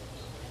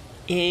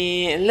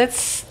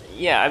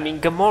 Yeah, I mean,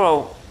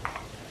 Gamora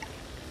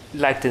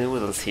liked the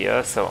noodles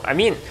here, so, I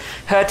mean,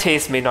 her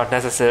taste may not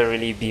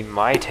necessarily be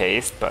my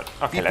taste, but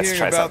okay, let's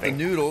try about something.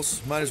 The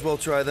noodles, might as well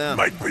try them.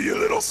 Might be a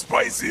little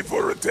spicy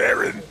for a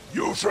Terran.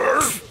 You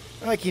sure?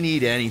 I can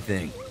eat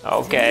anything.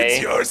 Okay.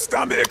 It's your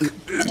stomach.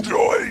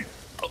 Enjoy.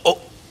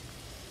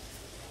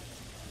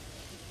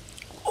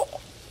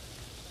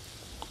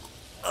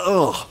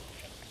 Ugh.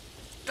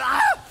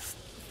 Ah!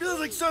 Feels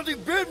like something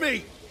bit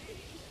me.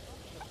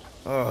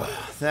 Oh,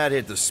 that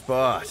hit the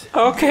spot.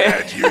 Okay.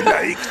 Glad you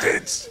liked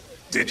it.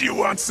 Did you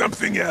want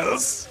something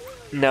else?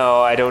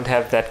 No, I don't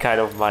have that kind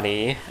of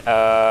money.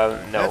 No.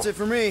 That's it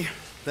for me.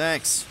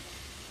 Thanks.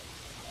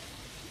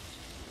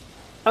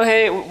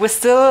 Okay, we're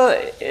still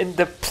in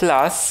the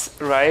plus,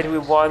 right? We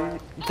won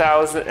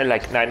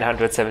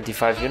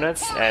 975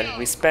 units, and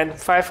we spent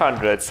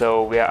 500,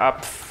 so we are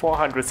up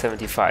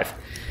 475.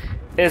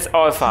 It's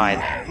all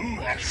fine.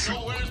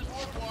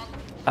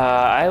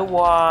 I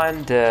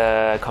want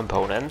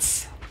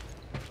components.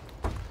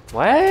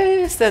 Why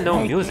is there no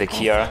music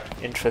here?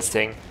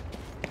 Interesting.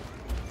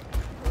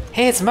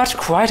 Hey, it's much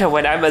quieter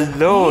when I'm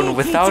alone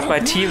without my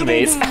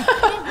teammates.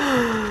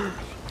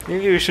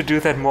 Maybe we should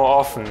do that more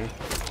often.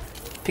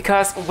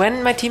 Because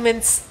when my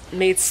teammates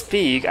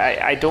speak,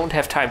 I don't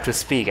have time to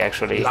speak,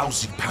 actually.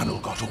 Lousy panel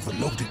got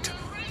overloaded.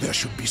 There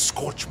should be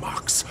scorch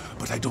marks,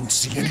 but I don't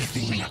see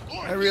anything.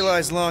 I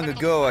realized long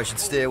ago I should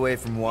stay away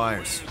from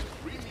wires.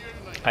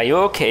 Are you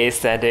okay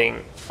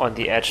standing on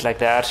the edge like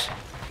that?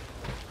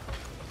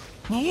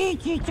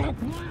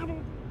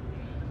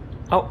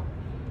 Oh,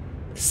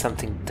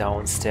 something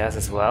downstairs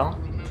as well.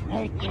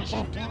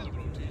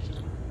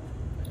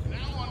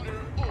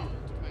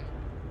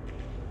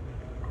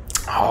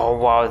 Oh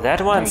wow,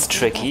 that one's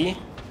tricky.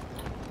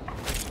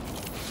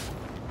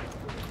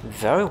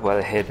 Very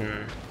well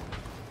hidden.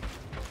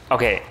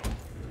 Okay.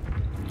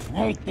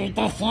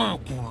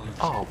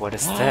 Oh, what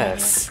is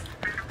this?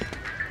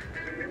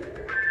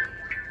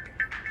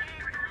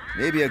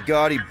 Maybe a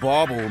gaudy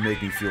bauble will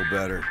make me feel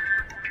better.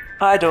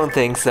 I don't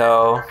think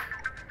so.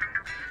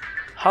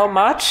 How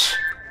much?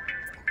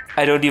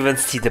 I don't even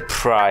see the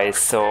price,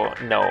 so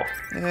no.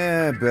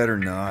 Better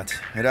not.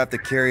 I'd have to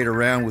carry it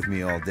around with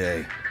me all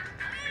day.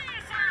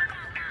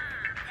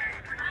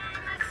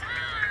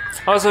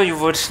 Also, you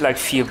would like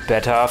feel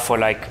better for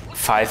like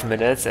 5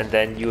 minutes, and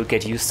then you'll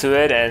get used to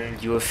it, and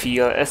you will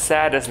feel as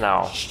sad as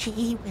now.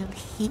 She will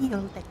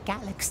heal the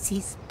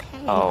galaxy's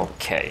pain.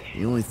 Okay.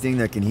 The only thing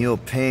that can heal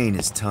pain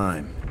is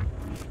time.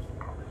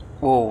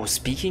 Whoa,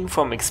 speaking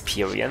from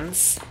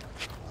experience,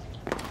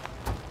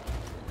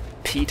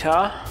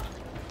 Peter.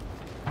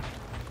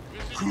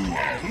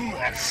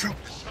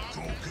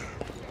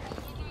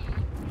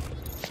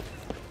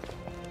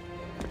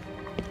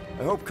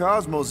 I hope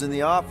Cosmo's in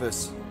the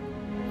office.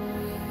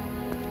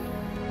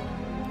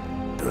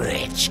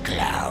 Bridge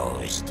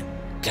closed.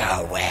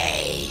 Go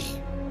away.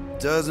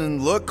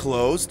 Doesn't look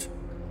closed.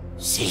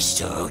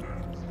 C-suit.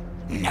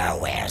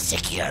 Nowhere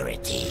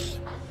security.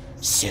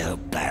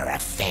 Super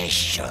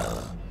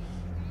official.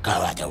 Go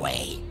other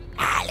way.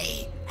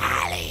 Alley.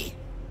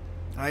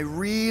 I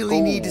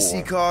really need to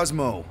see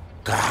Cosmo.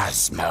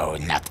 Cosmo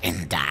not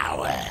in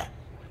tower.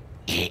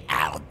 He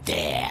out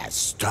there,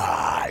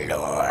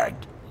 Star-Lord.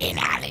 In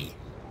alley.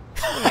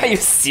 Are you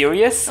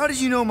serious? How did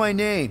you know my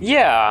name?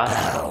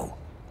 Yeah. Go.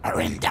 Or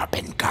end up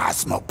in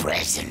Cosmo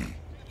prison.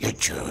 You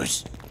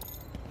choose.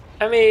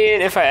 I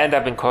mean, if I end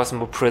up in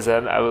Cosmo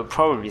prison, I will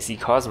probably see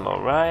Cosmo,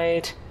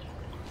 right?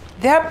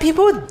 There are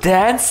people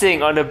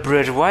dancing on the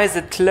bridge. Why is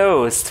it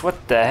closed?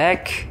 What the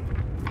heck?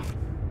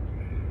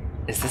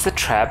 Is this a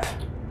trap?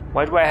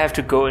 Why do I have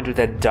to go into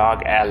that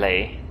dark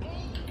alley?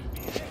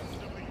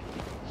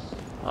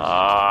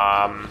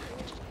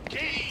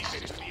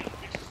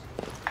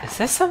 Is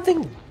there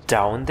something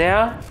down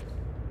there?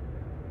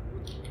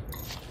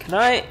 Can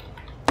I?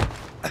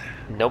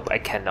 Nope, I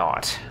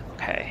cannot.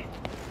 Okay.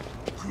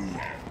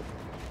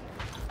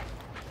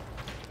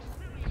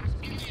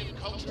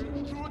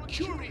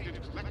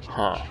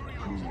 Huh.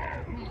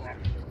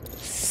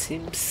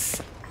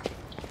 Seems...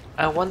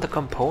 I want the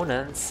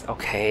components.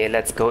 Okay,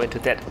 let's go into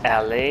that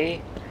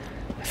alley.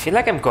 I feel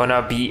like I'm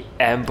gonna be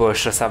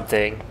ambushed or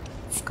something.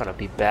 It's gonna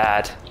be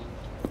bad.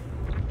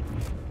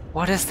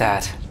 What is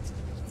that?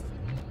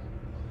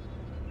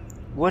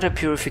 Water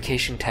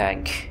purification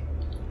tank.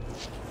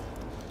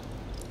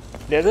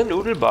 There's a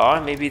noodle bar.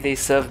 Maybe they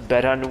serve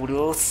better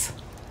noodles.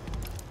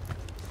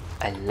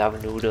 I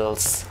love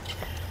noodles.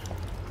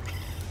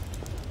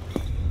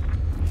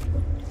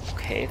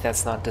 Okay,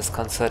 that's not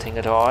disconcerting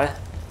at all.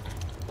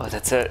 Oh,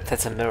 that's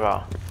a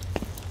mirror.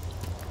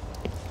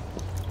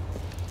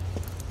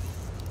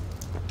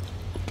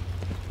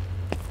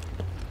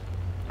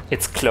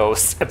 It's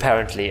closed,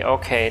 apparently.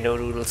 Okay, no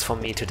noodles for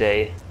me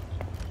today.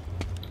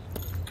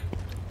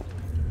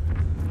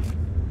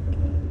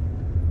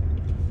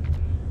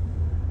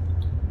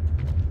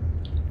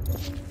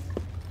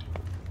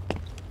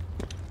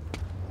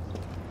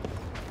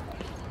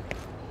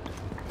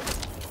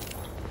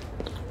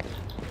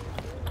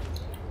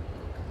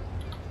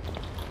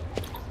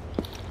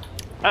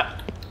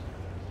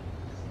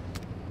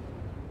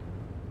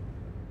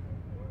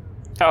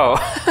 Oh,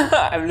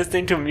 I'm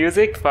listening to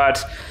music,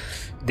 but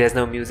there's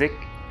no music.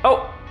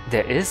 Oh,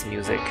 there is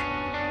music.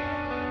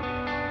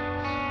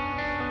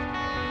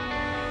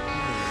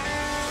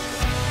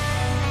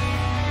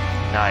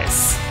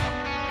 Nice.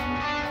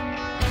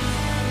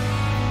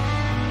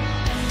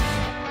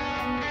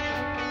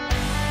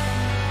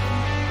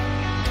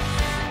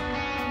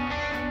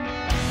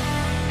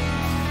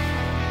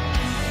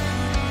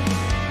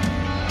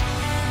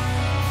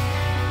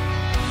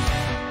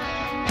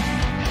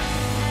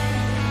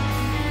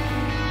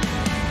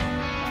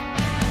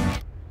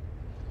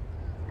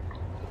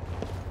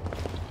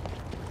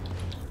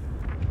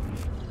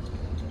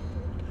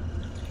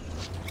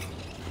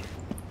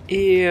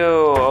 Ew,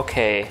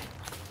 okay.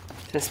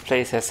 This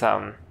place has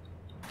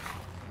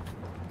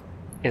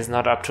is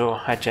not up to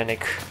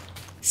hygienic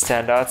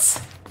standards.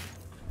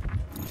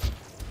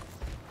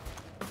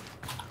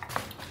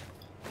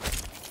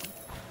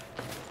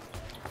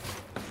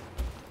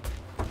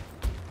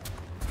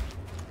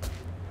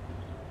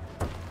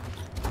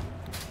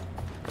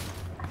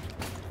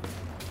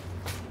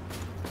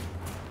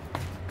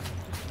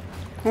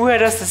 Where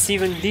does this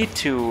even lead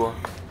to?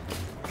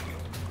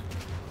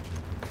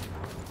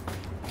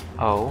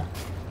 Oh.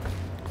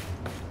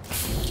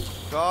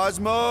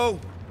 Cosmo!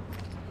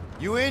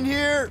 You in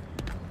here?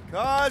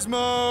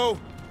 Cosmo!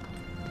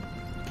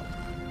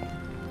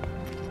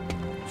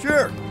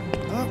 Sure,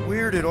 not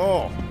weird at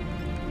all.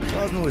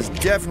 Cosmo is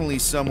definitely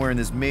somewhere in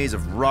this maze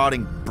of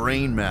rotting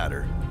brain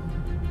matter.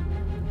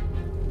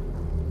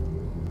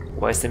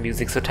 Why is the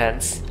music so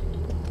tense?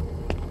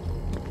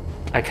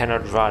 I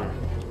cannot run.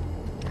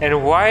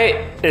 And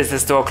why is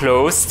this door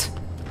closed?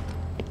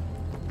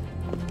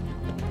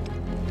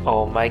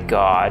 Oh my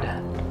god.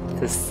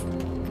 This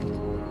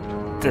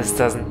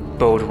doesn't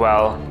bode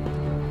well.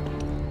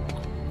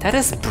 That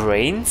is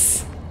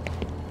brains?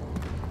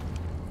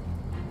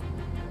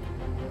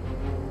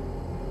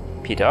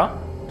 Peter?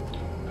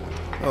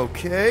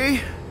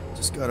 Okay,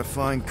 just gotta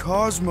find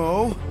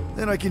Cosmo.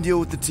 Then I can deal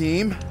with the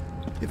team,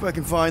 if I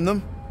can find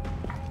them.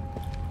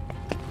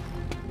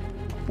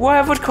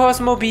 Why would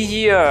Cosmo be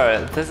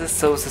here? This is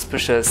so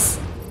suspicious.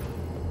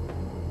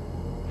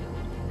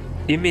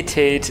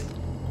 Imitate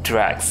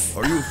Drax.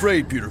 Are you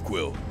afraid, Peter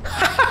Quill?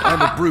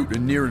 I'm a brute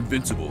and near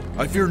invincible.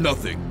 I fear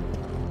nothing.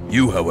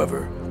 You,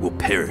 however, will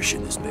perish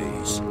in this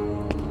maze.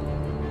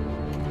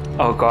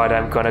 Oh god,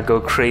 I'm gonna go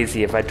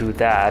crazy if I do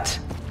that.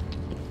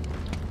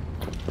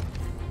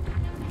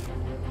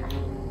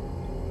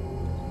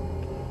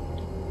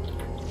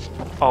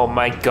 Oh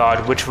my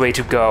god, which way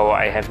to go?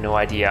 I have no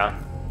idea.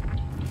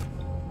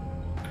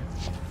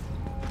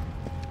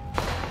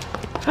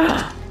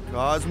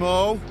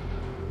 Cosmo?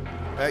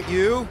 That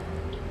you?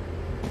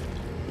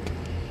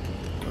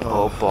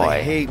 Oh boy.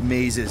 I hate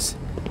mazes.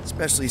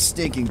 Especially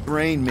stinking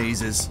brain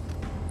mazes.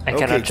 I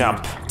cannot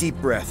jump. Dude, deep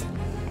breath.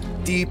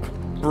 Deep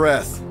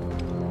breath.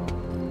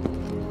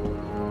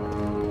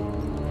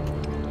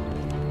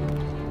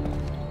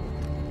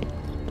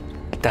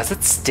 Does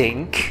it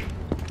stink?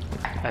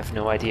 I have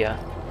no idea.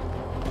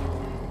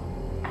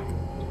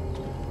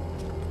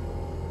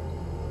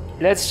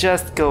 Let's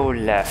just go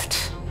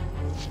left.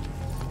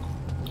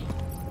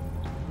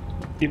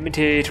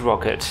 Imitate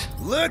rocket.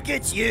 Look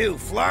at you,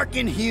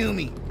 flarkin'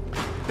 Hume.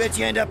 Bet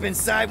you end up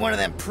inside one of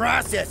them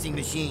processing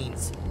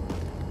machines.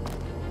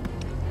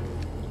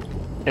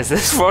 Is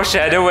this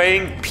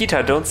foreshadowing?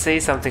 Peter, don't say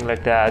something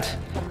like that.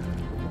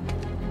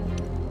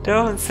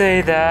 Don't say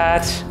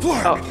that.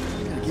 Flark!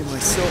 I'm gonna give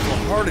myself a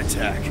heart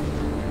attack.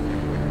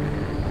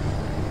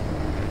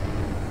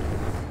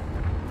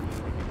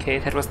 Okay,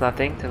 that was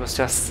nothing. That was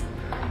just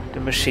the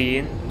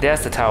machine.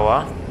 There's the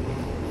tower.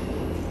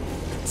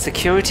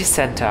 Security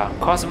Center.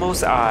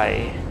 Cosmo's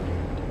Eye.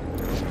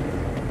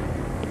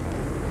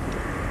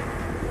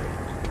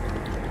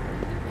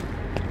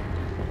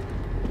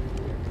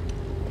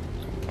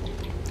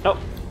 Oh.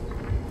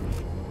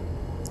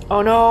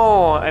 Oh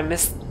no! I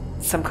missed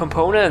some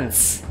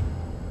components.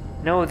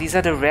 No, these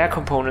are the rare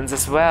components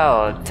as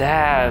well.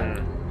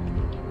 Damn.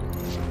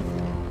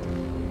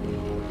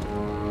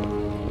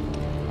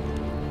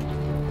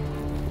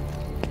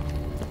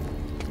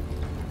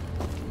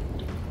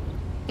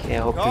 Okay,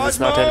 I hope this is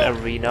not an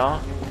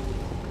arena.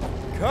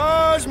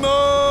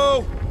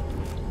 Cosmo!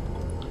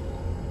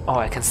 Oh,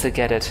 I can still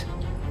get it.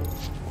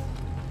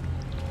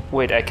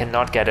 Wait, I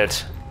cannot get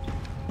it.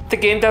 The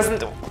game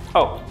doesn't...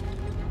 Oh,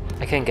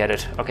 I can get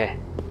it. Okay.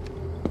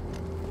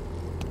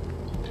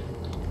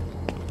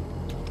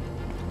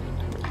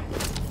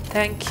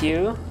 Thank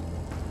you.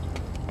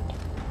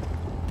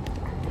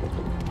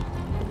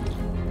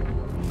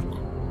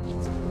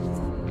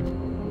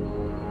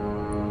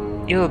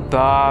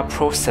 Bar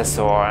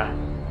processor.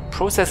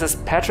 Processes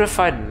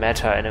petrified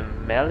matter in a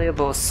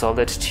malleable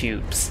solid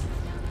tubes.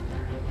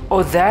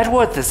 Oh, that's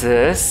what this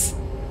is?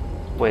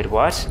 Wait,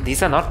 what?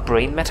 These are not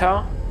brain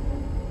matter?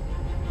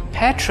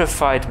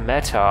 Petrified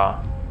matter.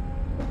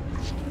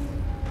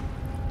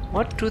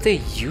 What do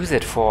they use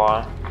it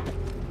for?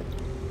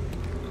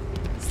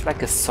 It's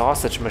like a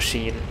sausage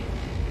machine.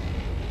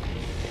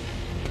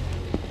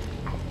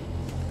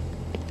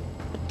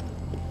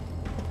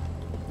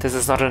 This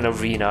is not an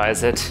arena,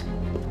 is it?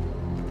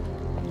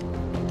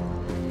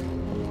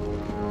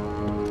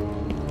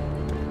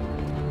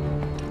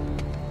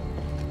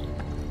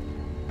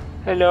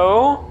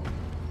 Hello?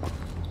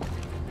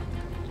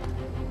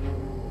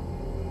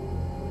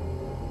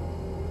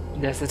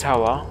 There's the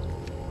tower.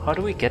 How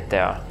do we get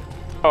there?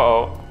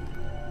 Uh-oh.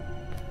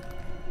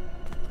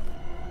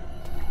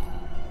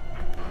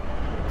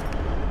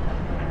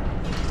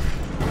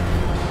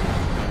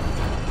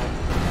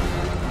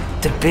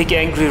 The big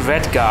angry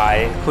red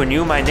guy who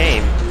knew my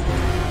name.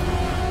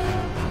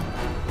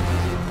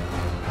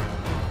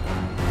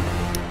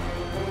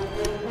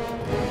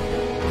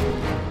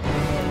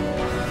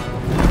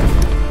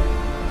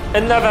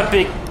 Another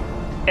big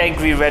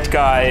angry red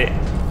guy.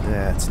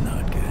 That's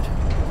not good.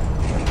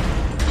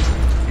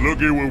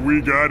 Look at what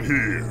we got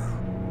here.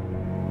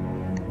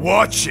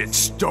 Watch it,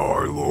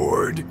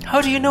 Star-Lord.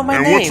 How do you know my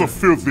and name? what's a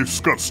filthy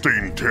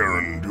scut-stained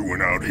Terran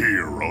doing out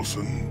here,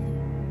 Rawson?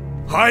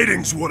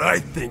 Hiding's what I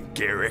think,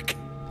 Garrick.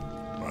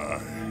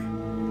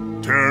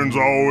 Terrans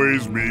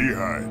always be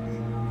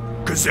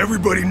hiding. 'Cause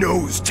everybody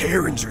knows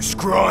Terrans are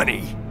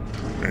scrawny.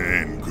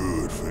 And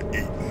good for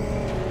eating.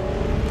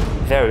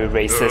 Very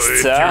racist,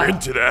 if sir. you're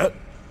into that.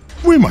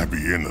 We might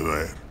be into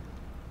that.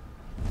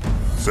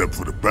 Except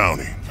for the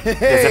bounty.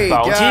 There's a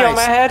bounty guys, on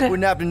my head?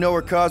 Wouldn't happen to know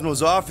where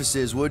Cosmo's office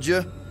is, would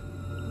you?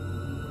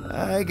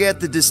 I get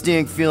the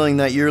distinct feeling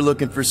that you're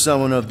looking for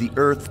someone of the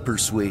Earth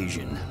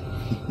persuasion.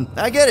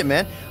 I get it,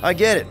 man. I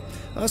get it.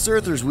 Us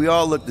Earthers, we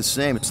all look the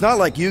same. It's not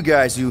like you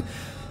guys who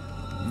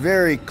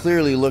very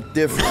clearly look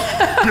different.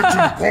 Get to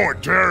the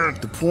point, Terran.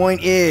 The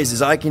point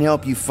is I can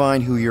help you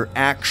find who you're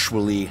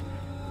actually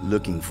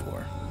looking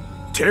for.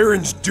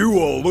 Terrans do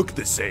all look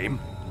the same.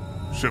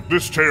 Except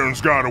this Terran's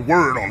got a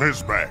word on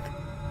his back.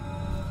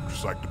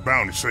 Just like the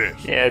bounty says.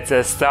 Yeah, it's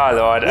a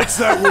Star-Lord. What's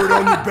that word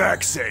on your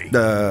back say?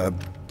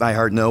 I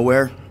heart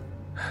nowhere.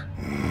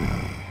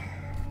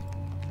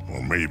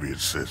 Or maybe it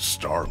says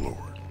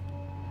Star-Lord.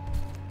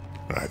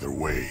 Either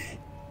way.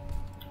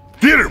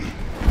 Get him!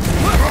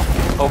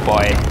 Oh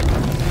boy.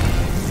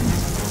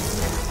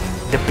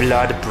 The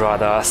Blood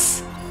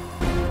Brothers.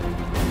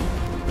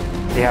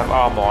 They have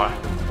armor.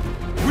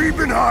 We've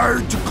been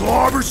hired to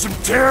clobber some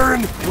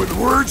Terran with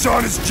words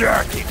on his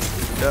jacket.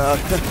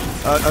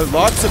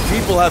 Lots of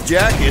people have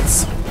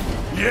jackets.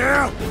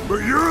 Yeah,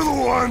 but you're the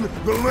one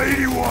the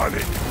lady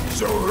wanted.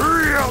 So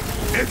hurry up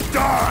and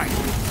die.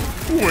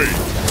 Wait.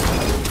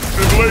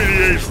 Did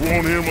Lady H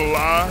want him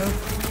alive?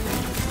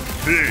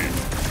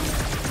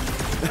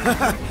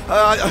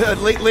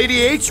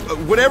 Lady H,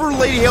 whatever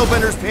Lady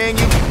Hellbender's paying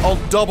you, I'll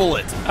double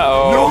it.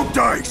 Oh. No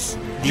dice.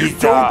 You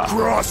don't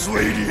cross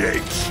Lady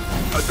H.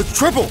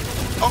 Triple.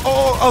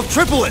 I'll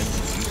triple it.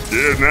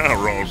 Yeah, now,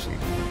 Rawson.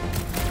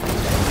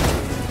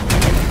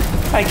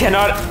 I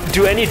cannot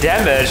do any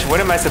damage. What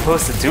am I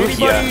supposed to do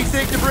here? Anybody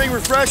think to bring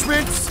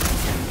refreshments?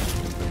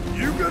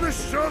 You gonna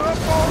shut up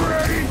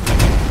already?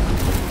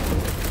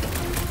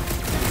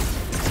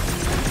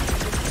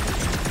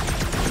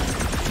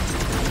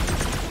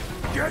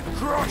 Get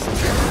crushed.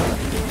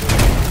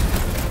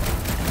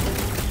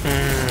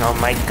 Oh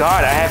my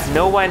god, I have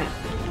no one.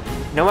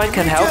 No one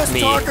can help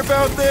me. Talk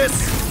about this.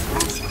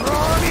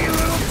 Scrawny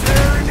little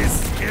Terran is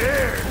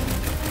scared.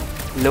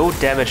 Low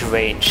damage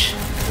range.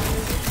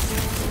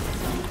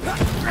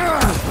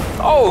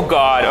 Oh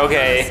god,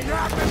 okay.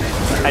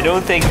 I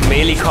don't think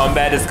melee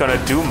combat is gonna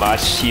do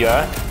much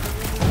here.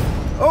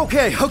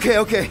 Okay.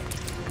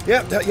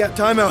 Yeah,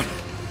 time out.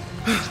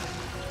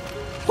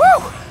 Woo!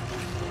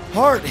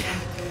 Heart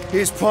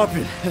is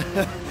pumping.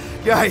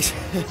 Guys,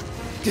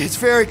 it's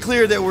very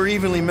clear that we're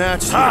evenly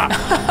matched here.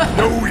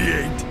 No, we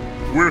ain't.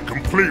 We're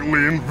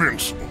completely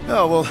invincible.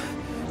 Oh, well,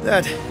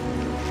 that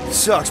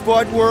sucks,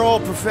 but we're all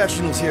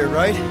professionals here,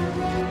 right?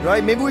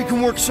 Right? Maybe we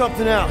can work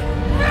something out.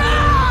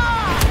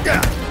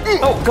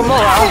 Oh, come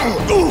on.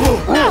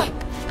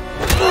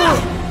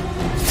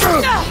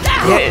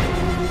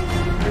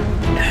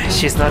 Yeah,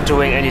 she's not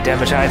doing any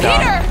damage either.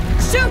 Peter!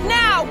 Shoot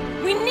now!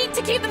 We need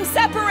to keep them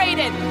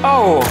separated!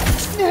 Oh,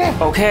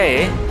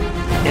 okay.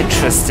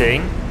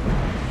 Interesting.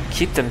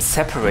 Keep them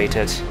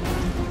separated.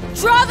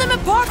 Draw them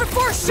apart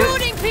before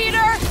shooting,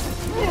 Peter!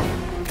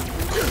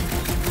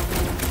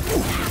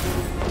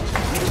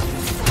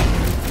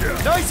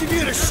 Nice of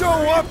you to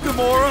show up,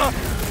 Gamora!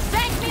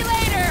 Thank me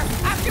later,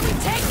 after we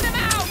take them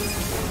out!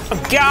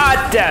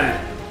 God damn!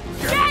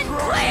 Get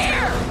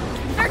clear!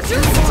 They're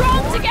too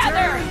strong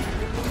together!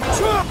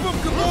 Drop them,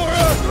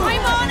 Gamora!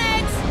 I'm on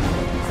it!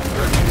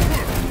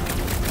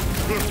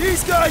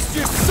 These guys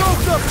just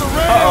soaked up the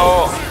rails!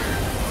 Uh-oh.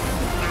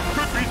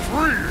 Could be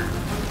three.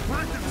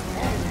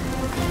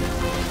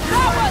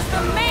 That was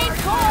the main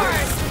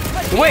course!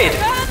 But Wait.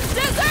 here comes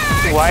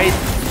dessert! Why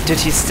did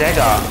he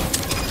stagger?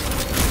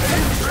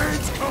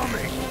 Train's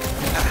coming.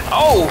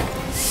 Oh!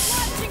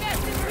 Watching us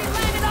since we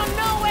landed on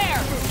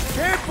nowhere!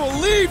 Can't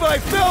believe I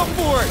fell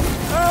for it!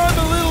 I'm a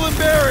little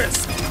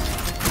embarrassed.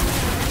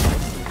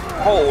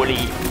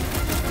 Holy.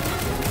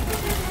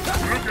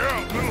 Look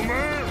out, little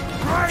man.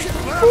 Right,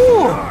 left,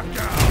 Ooh.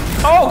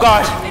 knockout. Oh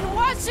god! Been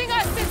watching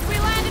us since we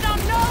landed on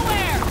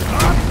nowhere!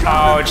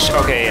 Ouch,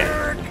 okay.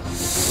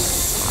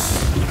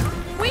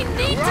 We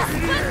need to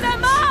split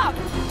them up!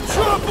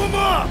 Chop them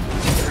up!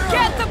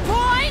 Get the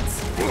point?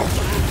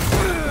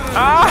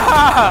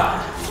 Ah!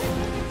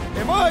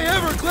 Am I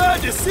ever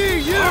glad to see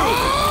you?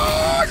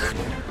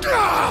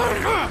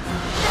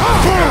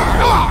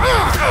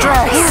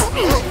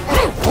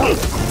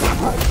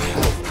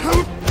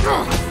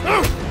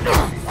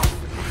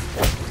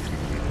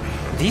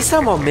 These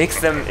somehow makes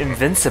them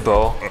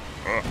invincible.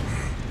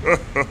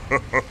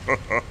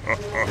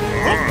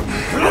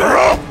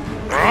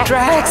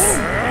 Drax!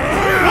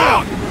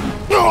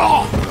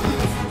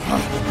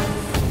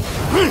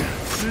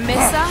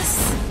 Miss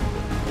us?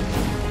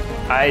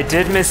 I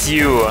did miss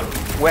you.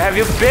 Where have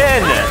you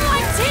been? I don't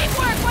like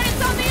teamwork when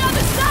it's on the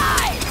other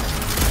side!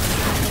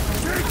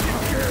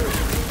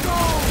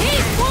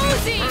 He's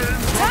woozy!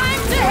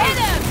 Time to hit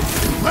him!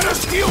 Let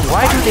us deal.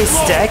 Why do they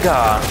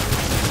stagger,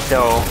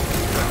 though?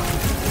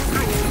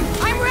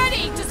 I'm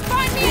ready! Just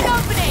find me an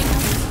opening!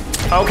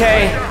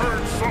 Okay.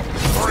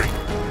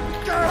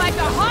 Like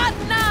a hot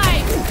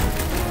knife!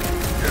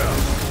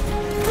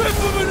 Rip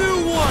him a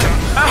new one.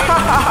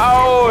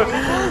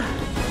 Ow!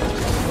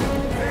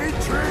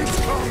 Train's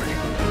coming.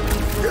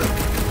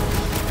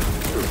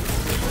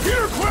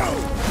 Here, Quill!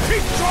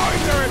 Keep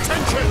drawing their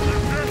attention!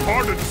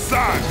 Hard to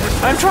decide.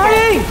 I'm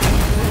trying!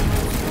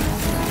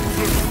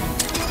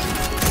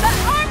 The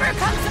armor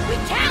comes and we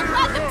can't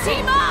let them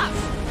team up!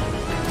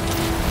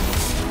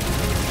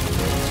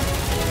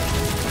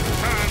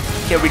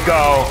 Here we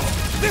go.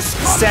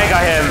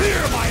 Stagger him.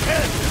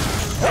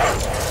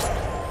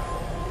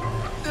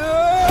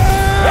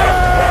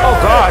 Oh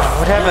god,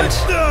 what happened?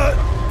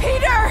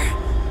 Peter!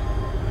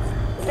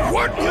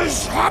 What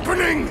is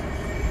happening?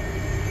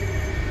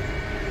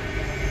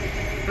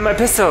 My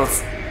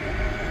pistols.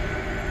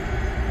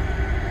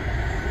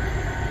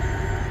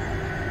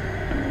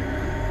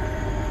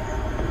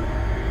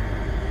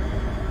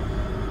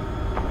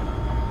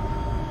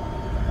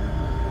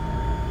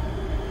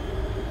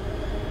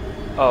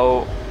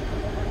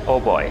 Oh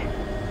boy.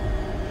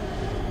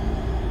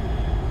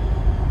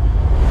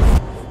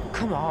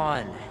 Come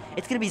on,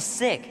 it's gonna be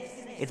sick.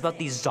 It's about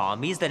these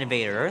zombies that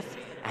invade Earth,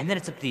 and then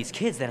it's up to these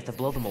kids that have to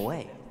blow them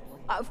away.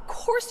 Of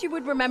course you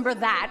would remember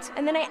that.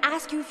 And then I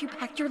ask you if you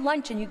packed your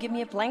lunch and you give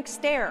me a blank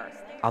stare.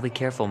 I'll be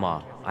careful,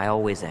 Ma. I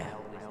always am.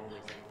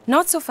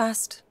 Not so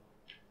fast.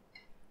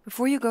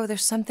 Before you go,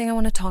 there's something I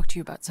want to talk to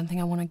you about,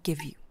 something I want to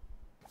give you.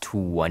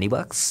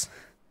 $20?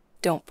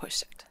 Don't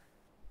push it.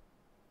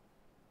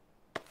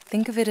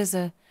 Think of it as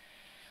a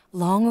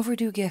long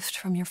overdue gift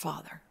from your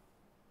father.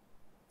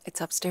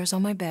 It's upstairs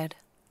on my bed.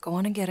 Go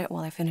on and get it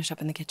while I finish up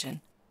in the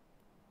kitchen.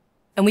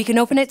 And we can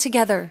open it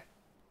together.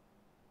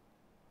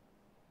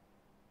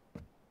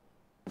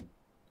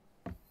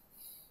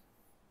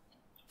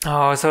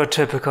 Oh, so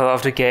typical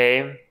of the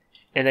game.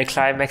 In a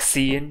climax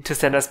scene to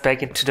send us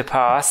back into the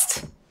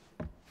past.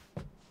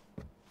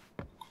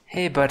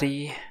 Hey,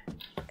 buddy.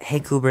 Hey,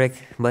 Kubrick,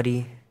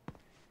 buddy.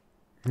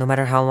 No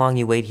matter how long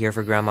you wait here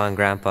for Grandma and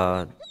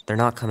Grandpa, they're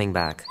not coming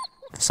back.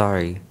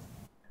 Sorry.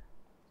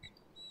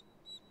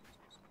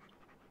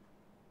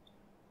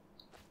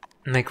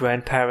 My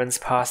grandparents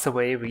passed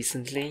away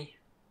recently.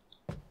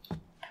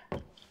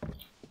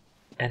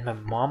 And my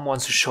mom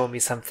wants to show me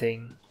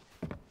something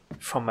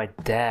from my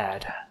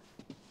dad.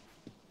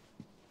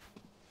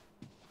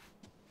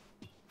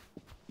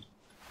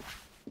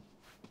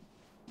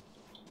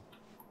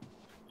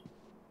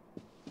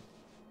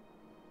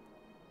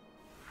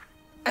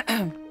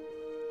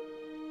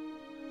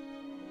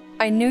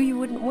 I knew you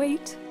wouldn't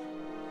wait.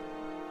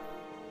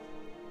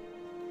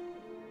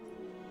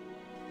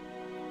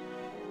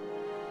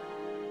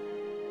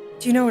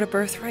 Do you know what a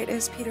birthright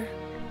is, Peter?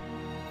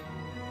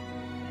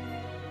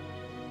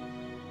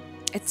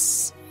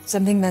 It's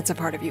something that's a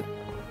part of you.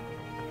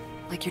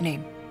 Like your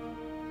name.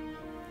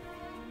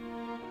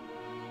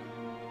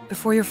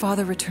 Before your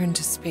father returned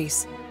to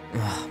space.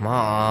 Ugh,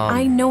 Mom.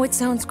 I know it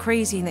sounds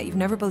crazy and that you've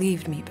never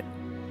believed me, but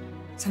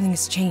something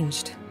has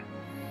changed.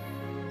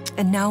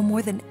 And now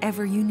more than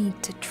ever, you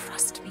need to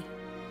trust me.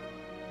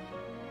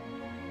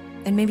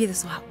 And maybe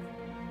this will help.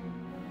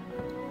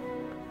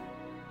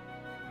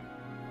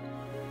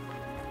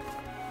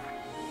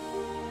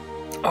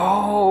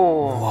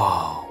 Oh.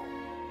 Whoa.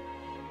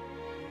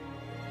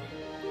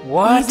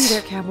 What? Easy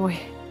there, cowboy.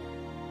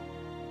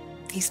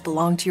 These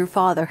belong to your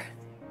father.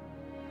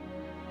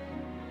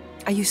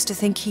 I used to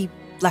think he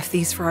left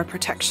these for our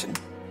protection.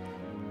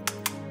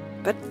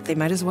 But they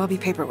might as well be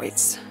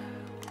paperweights.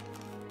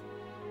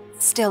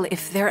 Still,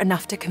 if they're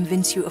enough to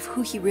convince you of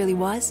who he really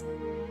was,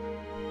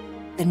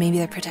 then maybe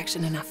they're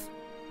protection enough.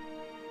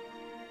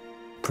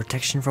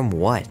 Protection from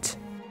what?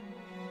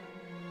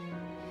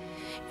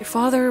 Your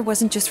father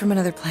wasn't just from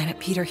another planet,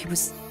 Peter. He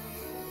was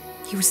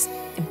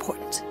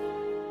important.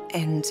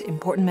 And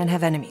important men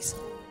have enemies.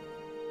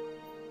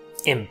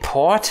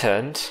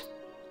 Important?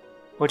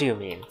 What do you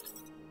mean?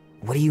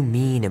 What do you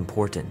mean,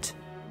 important?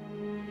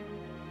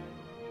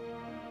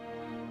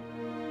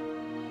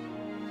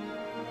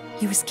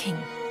 He was king.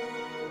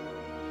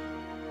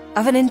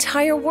 Of an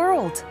entire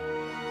world.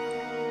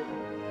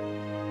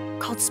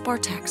 Called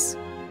Spartax.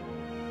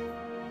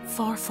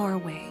 Far, far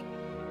away.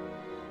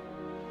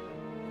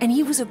 And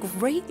he was a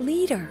great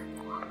leader.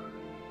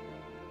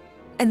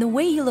 And the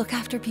way you look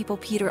after people,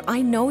 Peter,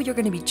 I know you're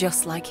going to be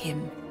just like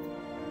him.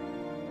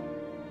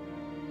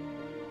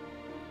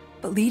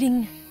 But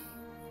leading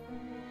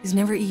is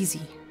never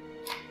easy.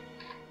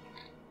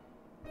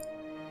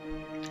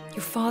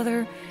 Your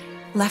father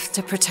left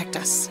to protect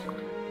us.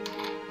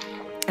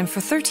 And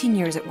for 13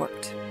 years it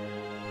worked.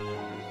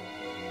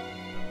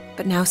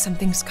 But now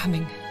something's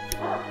coming.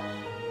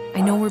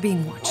 I know we're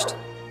being watched.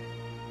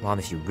 Mom,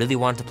 if you really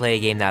wanted to play a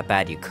game that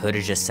bad, you could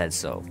have just said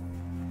so.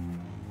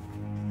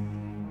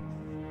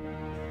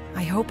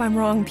 I hope I'm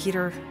wrong,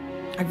 Peter.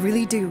 I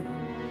really do.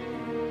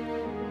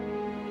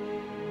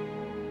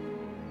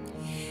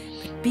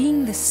 But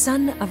being the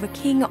son of a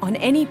king on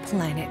any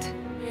planet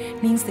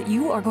means that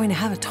you are going to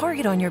have a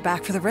target on your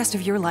back for the rest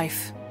of your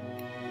life.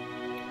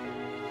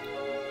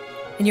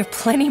 And you're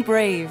plenty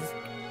brave,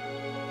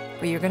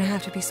 but you're gonna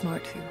have to be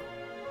smart too.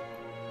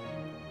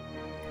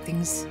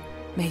 Things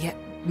may get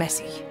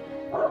messy.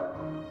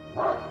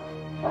 I'm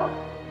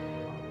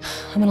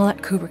gonna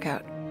let Kubrick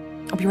out.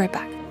 I'll be right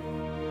back.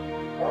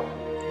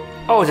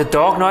 Oh, the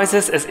dog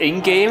noises is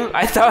in-game?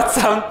 I thought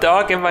some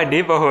dog in my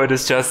neighborhood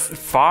is just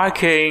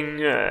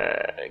barking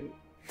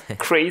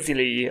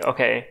crazily.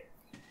 Okay.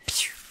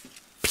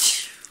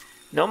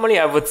 Normally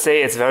I would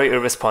say it's very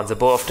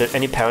irresponsible of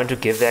any parent to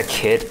give their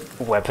kid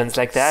weapons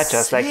like that,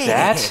 just like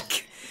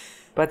that.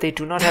 But they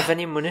do not have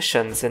any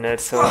munitions in it,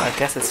 so I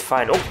guess it's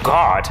fine. Oh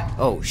god!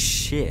 Oh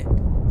shit.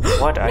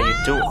 What are you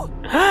doing?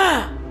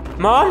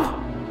 Mom?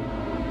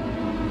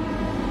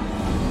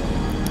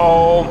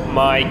 Oh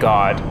my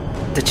god.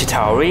 The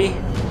Chitauri?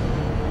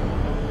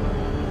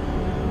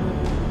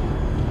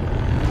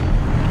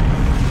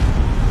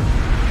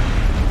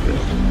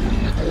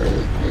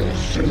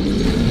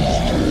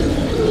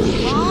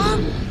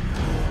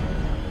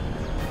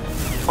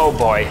 Oh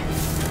boy.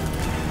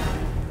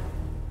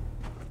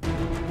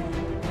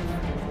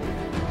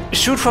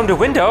 Shoot from the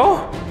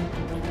window?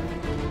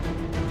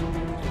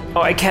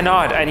 Oh, I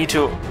cannot. I need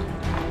to...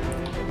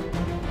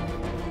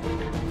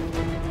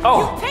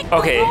 Oh,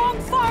 okay.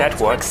 That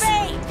works.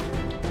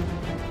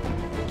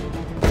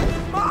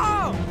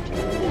 Mom!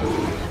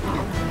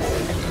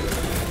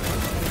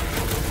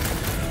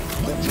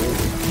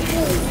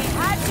 We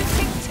had to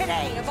pick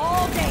today of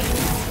all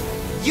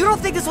days. You don't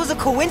think this was a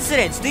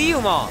coincidence, do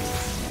you, Mom?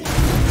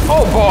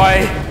 Oh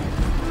boy!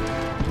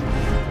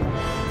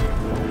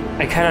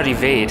 I cannot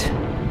evade.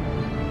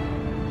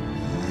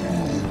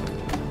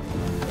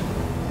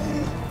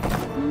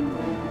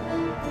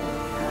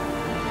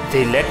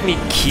 They let me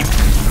keep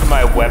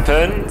my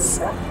weapons?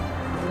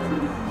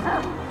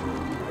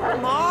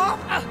 Mom?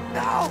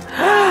 No!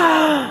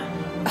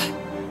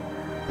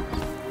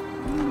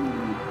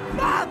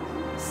 Mom!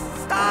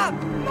 Stop!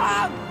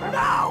 Mom!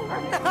 No!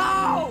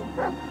 No!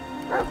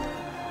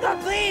 No,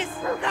 please!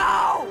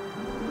 No!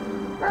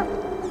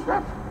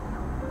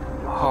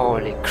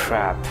 Holy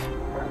crap.